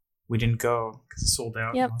we didn't go because it sold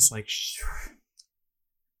out. Yep. And I was like,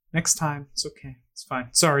 next time. It's okay. It's fine.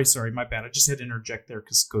 Sorry, my bad. I just had to interject there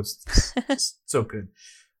because Ghost is so good.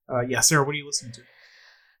 Yeah, Sarah, what are you listening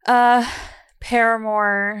to?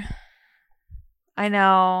 Paramore. I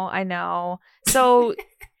know. So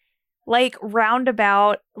like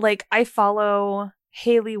roundabout, like I follow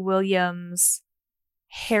Hayley Williams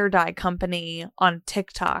hair dye company on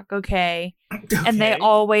TikTok, okay? And they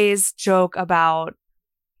always joke about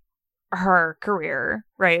her career,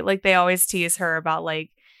 right? Like they always tease her about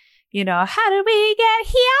like, how did we get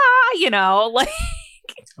here? Like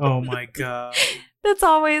Oh my god. That's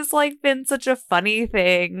always like been such a funny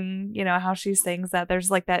thing, you know, how she sings that.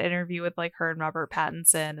 There's like that interview with like her and Robert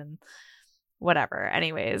Pattinson and whatever.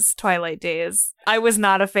 Anyways, Twilight Days. I was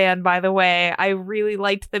not a fan, by the way. I really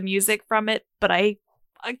liked the music from it, but I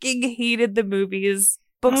fucking hated the movies.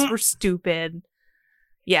 Books were stupid.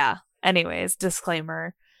 Yeah. Anyways,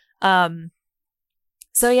 disclaimer.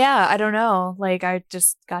 So yeah, I don't know. Like I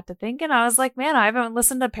just got to thinking, I was like, man, I haven't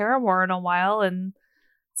listened to Paramore in a while, and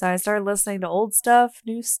so I started listening to old stuff,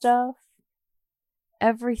 new stuff,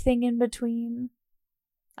 everything in between.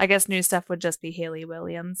 I guess new stuff would just be Hayley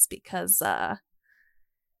Williams because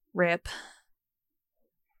rip.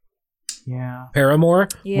 Yeah. Paramore?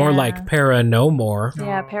 Yeah. More like Para No More.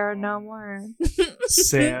 Yeah, Oh. Para no more.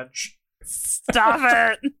 Sag. Stop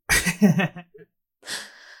it.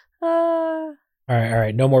 All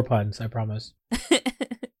right. No more puns, I promise.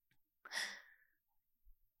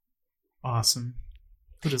 Awesome.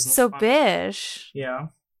 Who doesn't So love fun? Bish, Yeah.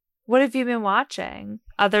 what have you been watching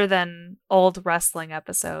other than old wrestling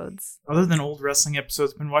episodes? Other than old wrestling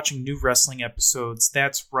episodes, I've been watching new wrestling episodes.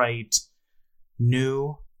 That's right.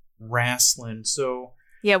 New wrestling. So,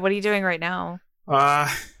 Yeah, what are you doing right now?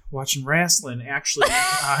 watching wrestling, actually.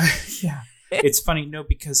 Yeah. It's funny, no,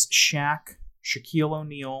 because Shaquille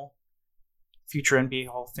O'Neal, future NBA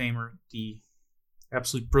Hall of Famer, the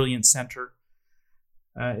absolute brilliant center,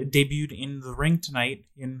 debuted in the ring tonight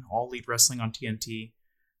in All Elite Wrestling on TNT.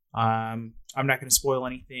 I'm not going to spoil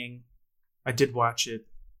anything. I did watch it.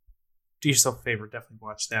 Do yourself a favor, definitely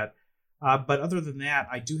watch that. But other than that,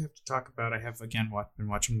 I do have to talk about, I have again been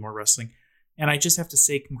watching more wrestling, and I just have to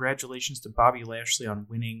say congratulations to Bobby Lashley on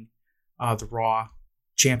winning the Raw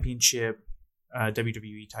Championship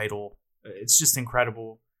WWE title. It's just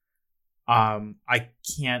incredible. I'm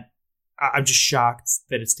just shocked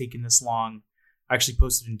that it's taken this long. I actually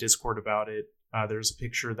posted in Discord about it. There's a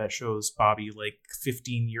picture that shows Bobby like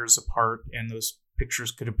 15 years apart, and those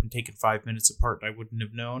pictures could have been taken 5 minutes apart. I wouldn't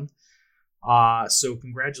have known. So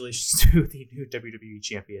congratulations to the new WWE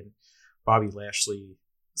champion, Bobby Lashley.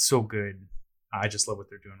 So good. I just love what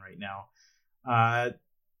they're doing right now.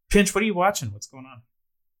 Pinch, what are you watching? What's going on?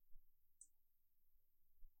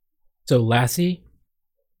 So Lassie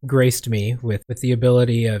graced me with the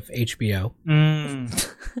ability of HBO.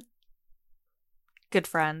 Good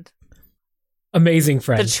friend. Amazing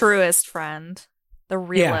friend. The truest friend. The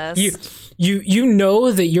realist. You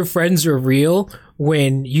know that your friends are real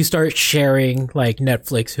when you start sharing like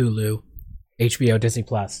Netflix, Hulu, HBO, Disney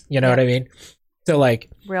Plus. You know what I mean? So like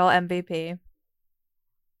Real MVP.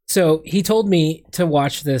 so he told me to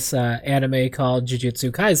watch this anime called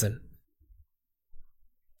Jujutsu Kaisen.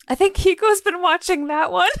 I think Hiko's been watching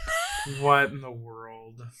that one. What in the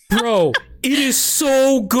world? Bro, it is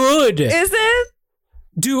so good. Is it?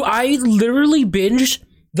 Dude, I literally binged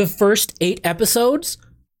the first 8 episodes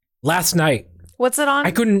last night. What's it on?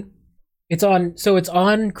 I couldn't. It's on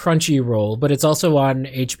Crunchyroll, but it's also on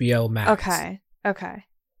HBO Max. Okay.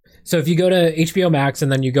 So if you go to HBO Max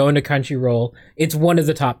and then you go into Crunchyroll, it's one of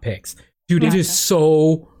the top picks. Dude, it is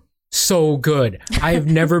so good. I have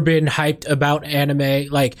never been hyped about anime.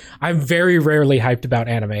 Like, I'm very rarely hyped about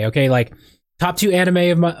anime, okay? Like, top 2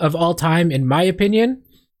 anime of all time, in my opinion,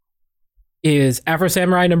 is Afro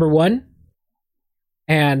Samurai #1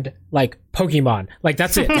 and, like, Pokemon. Like,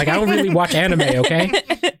 that's it. Like, I don't really watch anime, okay?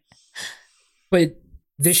 But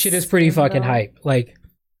this shit is pretty fucking hype. Like,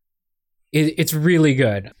 it's really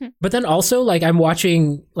good. But then also, like, I'm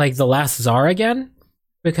watching, like, The Last Tsar again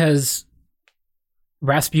because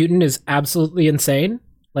Rasputin is absolutely insane.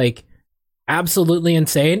 Like, absolutely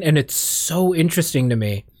insane. And it's so interesting to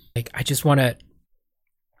me. Like, I just want to...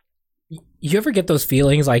 You ever get those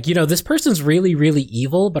feelings like, you know, this person's really, really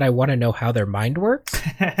evil, but I want to know how their mind works?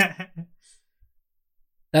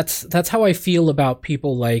 That's how I feel about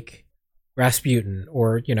people like Rasputin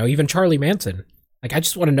or, you know, even Charlie Manson. Like, I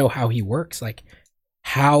just want to know how he works, like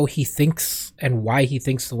how he thinks and why he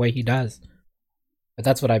thinks the way he does. But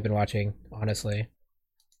that's what I've been watching, honestly.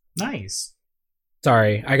 Nice.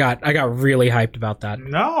 Sorry, I got really hyped about that.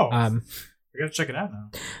 No. I gotta check it out now.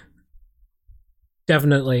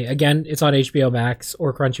 Definitely. Again, it's on HBO Max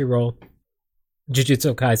or Crunchyroll.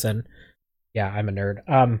 Jujutsu Kaisen. Yeah, I'm a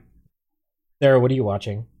nerd. Sarah, what are you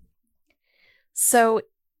watching? So,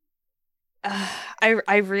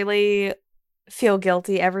 I really feel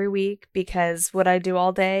guilty every week because what I do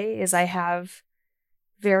all day is I have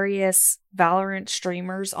various Valorant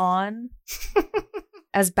streamers on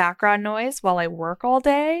as background noise while I work all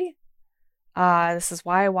day. This is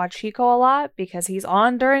why I watch Hiko a lot, because he's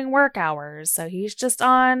on during work hours. So he's just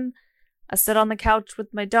on. I sit on the couch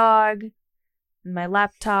with my dog and my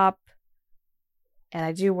laptop, and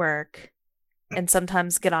I do work. and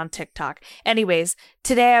sometimes get on TikTok. Anyways,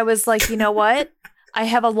 today I was like, you know what? I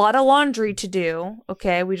have a lot of laundry to do.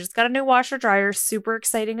 Okay. We just got a new washer dryer. Super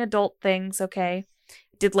exciting adult things. Okay.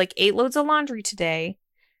 Did like 8 loads of laundry today.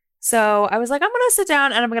 So I was like, I'm going to sit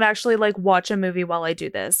down and I'm going to actually like watch a movie while I do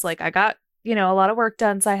this. Like I got, a lot of work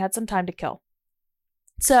done. So I had some time to kill.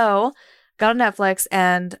 So got on Netflix,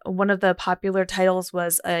 and one of the popular titles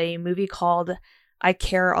was a movie called I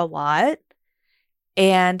Care a Lot.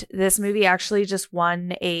 And this movie actually just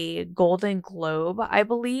won a Golden Globe, I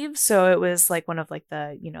believe. So it was like one of like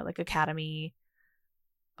the, like Academy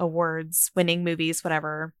Awards winning movies,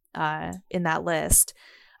 whatever, in that list.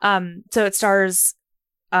 So it stars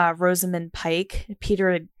Rosamund Pike,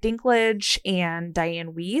 Peter Dinklage, and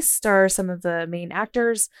Diane Wiest are some of the main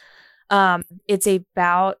actors. It's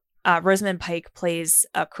about Rosamund Pike plays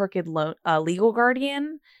a crooked legal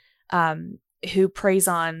guardian who preys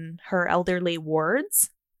on her elderly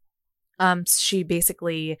wards. She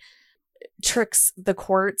basically tricks the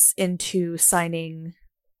courts into signing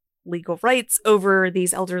legal rights over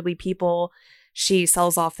these elderly people. She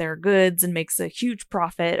sells off their goods and makes a huge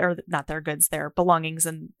profit, or not their goods, their belongings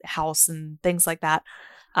and house and things like that.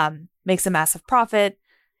 Makes a massive profit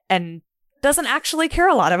and doesn't actually care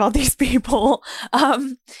a lot about these people.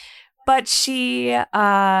 But she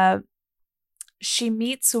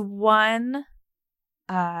meets one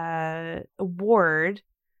ward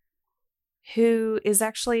who is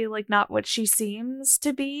actually like not what she seems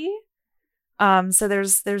to be. So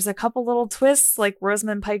there's a couple little twists. Like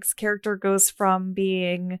Rosamund Pike's character goes from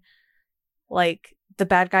being like the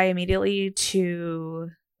bad guy immediately to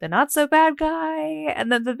the not so bad guy,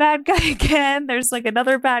 and then the bad guy again. There's like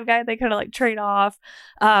another bad guy they kind of like trade off.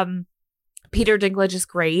 Peter Dinklage is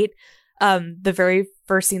great. The very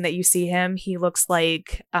first scene that you see him, he looks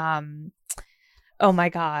like oh my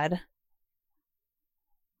god,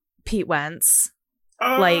 Pete Wentz.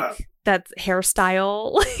 Like that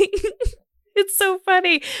hairstyle. It's so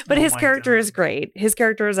funny. But his character is great. His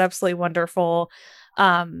character is absolutely wonderful.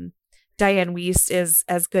 Diane Wiest is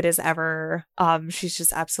as good as ever. She's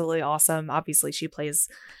just absolutely awesome. Obviously, she plays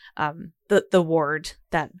the ward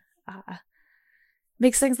that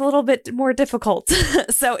makes things a little bit more difficult.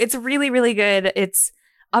 So it's really, really good. It's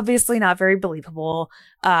obviously not very believable.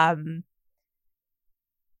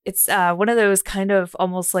 It's one of those kind of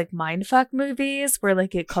almost like mindfuck movies where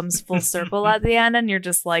like it comes full circle at the end and you're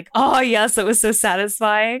just like, oh yes, it was so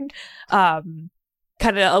satisfying.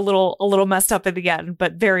 Kind of a little messed up at the end,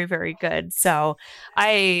 but very, very good. So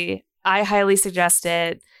I highly suggest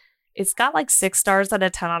it. It's got like 6 stars out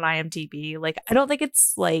of 10 on IMDb. Like I don't think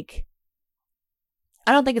it's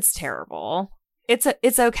terrible. It's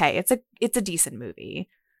okay. It's a decent movie.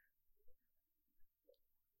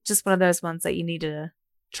 Just one of those ones that you need to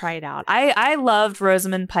try it out. I loved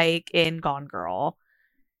Rosamund Pike in Gone Girl,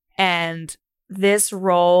 and this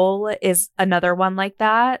role is another one like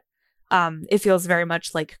that. It feels very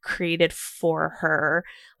much like created for her.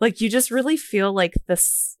 Like you just really feel like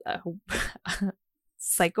this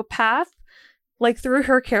psychopath like through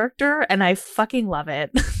her character, and I fucking love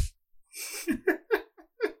it.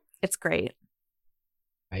 It's great.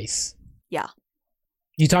 Nice. Yeah.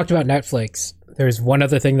 You talked about Netflix. There's one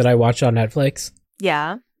other thing that I watched on Netflix.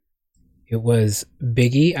 Yeah. It was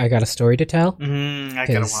Biggie, I Got a Story to Tell. I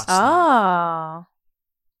gotta watch that. Oh.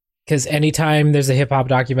 Because anytime there's a hip-hop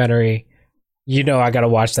documentary, I gotta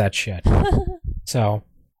watch that shit. So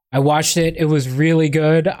I watched it. It was really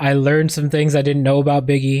good. I learned some things I didn't know about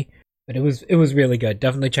Biggie, but it was really good.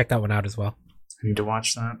 Definitely check that one out as well. I need to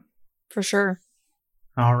watch that. For sure.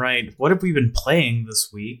 All right. What have we been playing this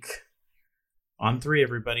week? On 3,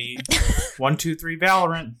 everybody. 1, 2, 3,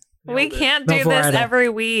 Valorant. We can't do this every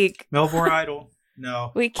week. Melvor Idol.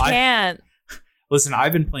 No. We can't. Listen,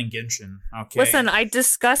 I've been playing Genshin. Okay. Listen, I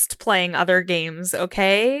discussed playing other games,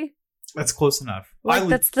 okay? That's close enough. Like,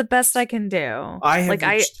 that's the best I can do.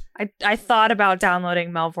 I thought about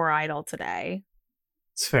downloading Melvor Idol today.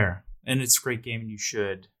 It's fair. And it's a great game, and you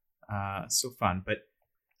should. So fun. But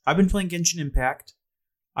I've been playing Genshin Impact.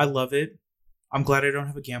 I love it. I'm glad I don't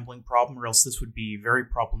have a gambling problem, or else this would be very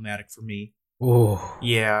problematic for me. Ooh.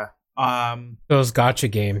 Yeah. Those gacha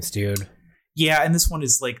games, dude. Yeah, and this one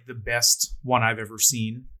is like the best one I've ever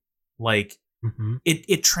seen. Like,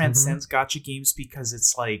 it transcends gacha games because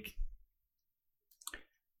it's like,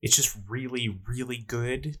 it's just really, really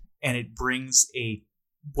good, and it brings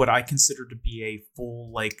what I consider to be a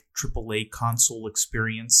full like AAA console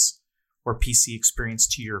experience or PC experience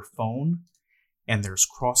to your phone. And there's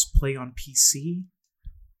cross-play on PC.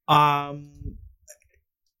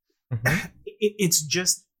 It's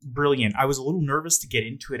just brilliant. I was a little nervous to get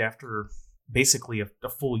into it after basically a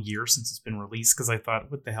full year since it's been released, because I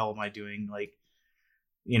thought, what the hell am I doing? Like,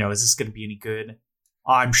 is this going to be any good?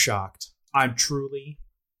 I'm shocked. I'm truly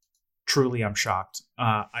I'm shocked.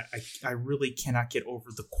 I really cannot get over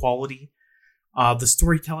the quality. The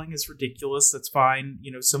storytelling is ridiculous. That's fine.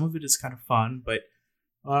 Some of it is kind of fun, but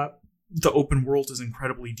the open world is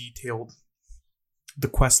incredibly detailed. The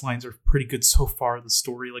quest lines are pretty good so far. The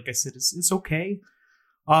story, like I said, is okay.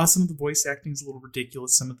 Some of the voice acting is a little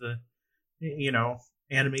ridiculous. Some of the,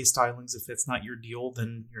 anime stylings, if that's not your deal,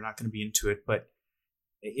 then you're not going to be into it. But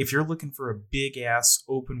if you're looking for a big ass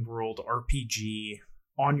open world RPG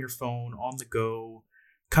on your phone, on the go,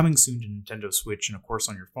 coming soon to Nintendo Switch, and of course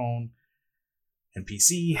on your phone and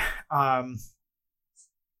PC,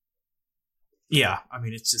 yeah, I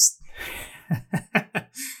mean, it's just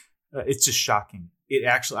it's just shocking.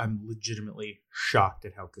 I'm legitimately shocked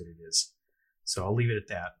at how good it is. So I'll leave it at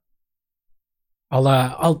that.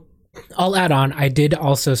 I'll add on. I did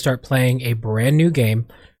also start playing a brand new game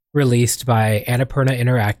released by Annapurna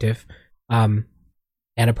Interactive.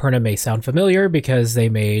 Annapurna may sound familiar because they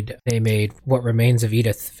made What Remains of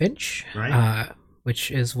Edith Finch, right?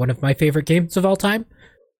 Which is one of my favorite games of all time.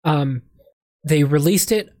 They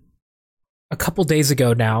released it a couple days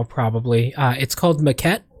ago now, probably. It's called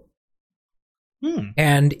Maquette.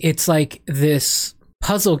 And it's like this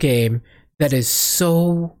puzzle game that is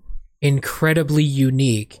so incredibly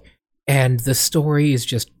unique, and the story is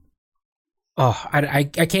just, I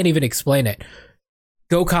can't even explain it.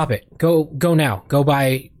 Go cop it. Go now. Go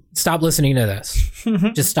buy. Stop listening to this.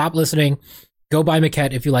 Just stop listening. Go buy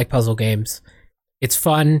Maquette if you like puzzle games. It's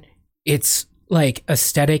fun. It's like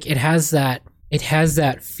aesthetic. It has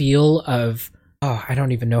that feel of, I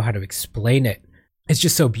don't even know how to explain it. It's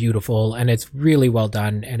just so beautiful, and it's really well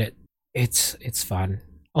done, and it's fun.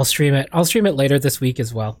 I'll stream it. I'll stream it later this week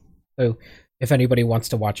as well. So if anybody wants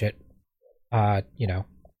to watch it, you know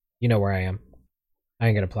where I am. I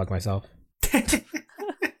ain't gonna plug myself. I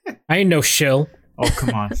ain't no shill. Oh,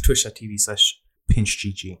 come on.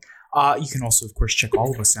 Twitch.tv/pinchgg. You can also, of course, check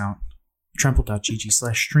all of us out.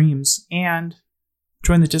 Trample.gg/streams, and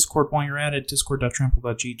join the Discord while you're at it.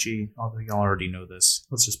 Discord.trample.gg. Although y'all already know this.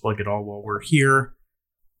 Let's just plug it all while we're here.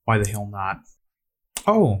 Why the hell not?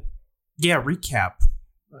 Oh, yeah, recap.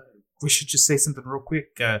 We should just say something real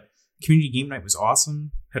quick. Community Game Night was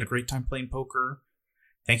awesome. Had a great time playing poker.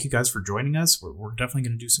 Thank you guys for joining us. We're definitely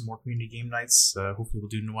going to do some more community game nights. Hopefully we'll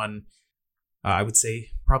do one, I would say,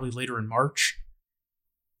 probably later in March.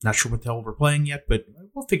 Not sure what the hell we're playing yet, but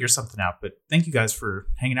we'll figure something out. But thank you guys for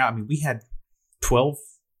hanging out. I mean, we had 12,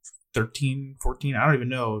 13, 14, I don't even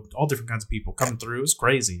know, all different kinds of people coming through. It was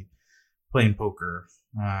crazy playing poker.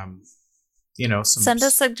 Send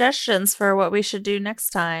us suggestions for what we should do next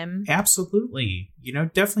time. Absolutely.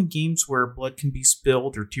 Definitely games where blood can be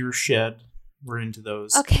spilled or tears shed. We're into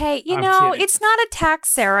those. Okay, kidding. It's not Attack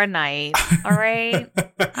Sarah night. All right.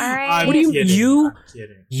 All right. What do you I'm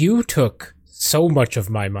kidding. You took so much of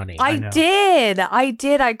my money. I did.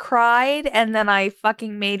 I cried, and then I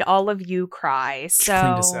fucking made all of you cry. So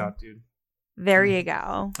cleaned us out, dude. There you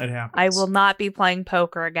go. It happens. I will not be playing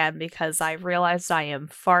poker again because I realized I am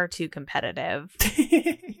far too competitive.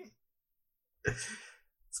 It's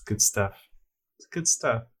good stuff.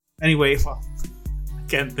 Anyway, well,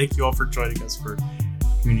 again, thank you all for joining us for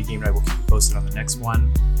Community Game Night. We'll keep you posted on the next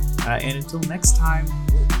one. And until next time,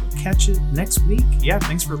 we'll catch you next week. Yeah,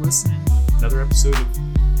 thanks for listening. Another episode of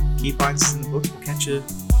Keybinds in the Book. We'll catch you,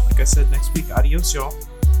 like I said, next week. Adios, y'all.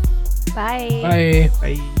 Bye. Bye.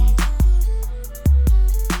 Bye.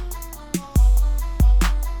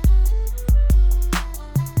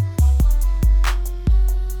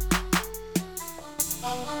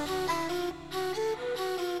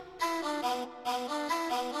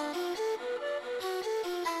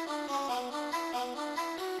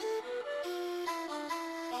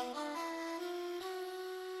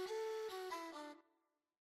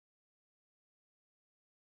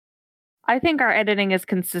 I think our editing is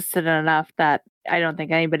consistent enough that I don't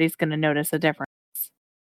think anybody's going to notice a difference.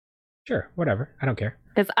 Sure, whatever. I don't care.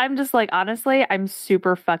 Because I'm just like, honestly, I'm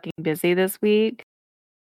super fucking busy this week.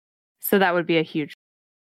 So that would be a huge.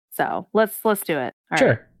 So let's do it. All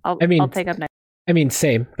sure. Right. I'll take up next. I mean,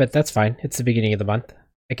 same, but that's fine. It's the beginning of the month.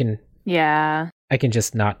 I can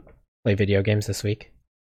just not play video games this week.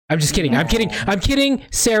 I'm just kidding. I'm kidding.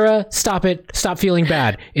 Sarah, stop it. Stop feeling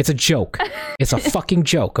bad. It's a joke. It's a fucking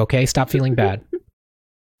joke, okay? Stop feeling bad.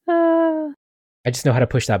 I just know how to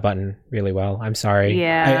push that button really well. I'm sorry.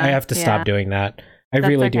 Yeah. I have to stop doing that. That's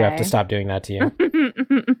really do have to stop doing that to you.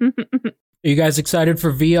 Are you guys excited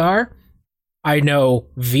for VR? I know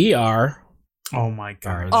VR. Oh my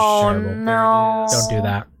god. Oh terrible. no. Don't do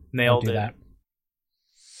that. Nailed Don't do it. that.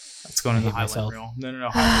 It's going in the hate highlight myself. reel. No,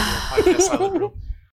 highlight reel. Podcast highlight reel.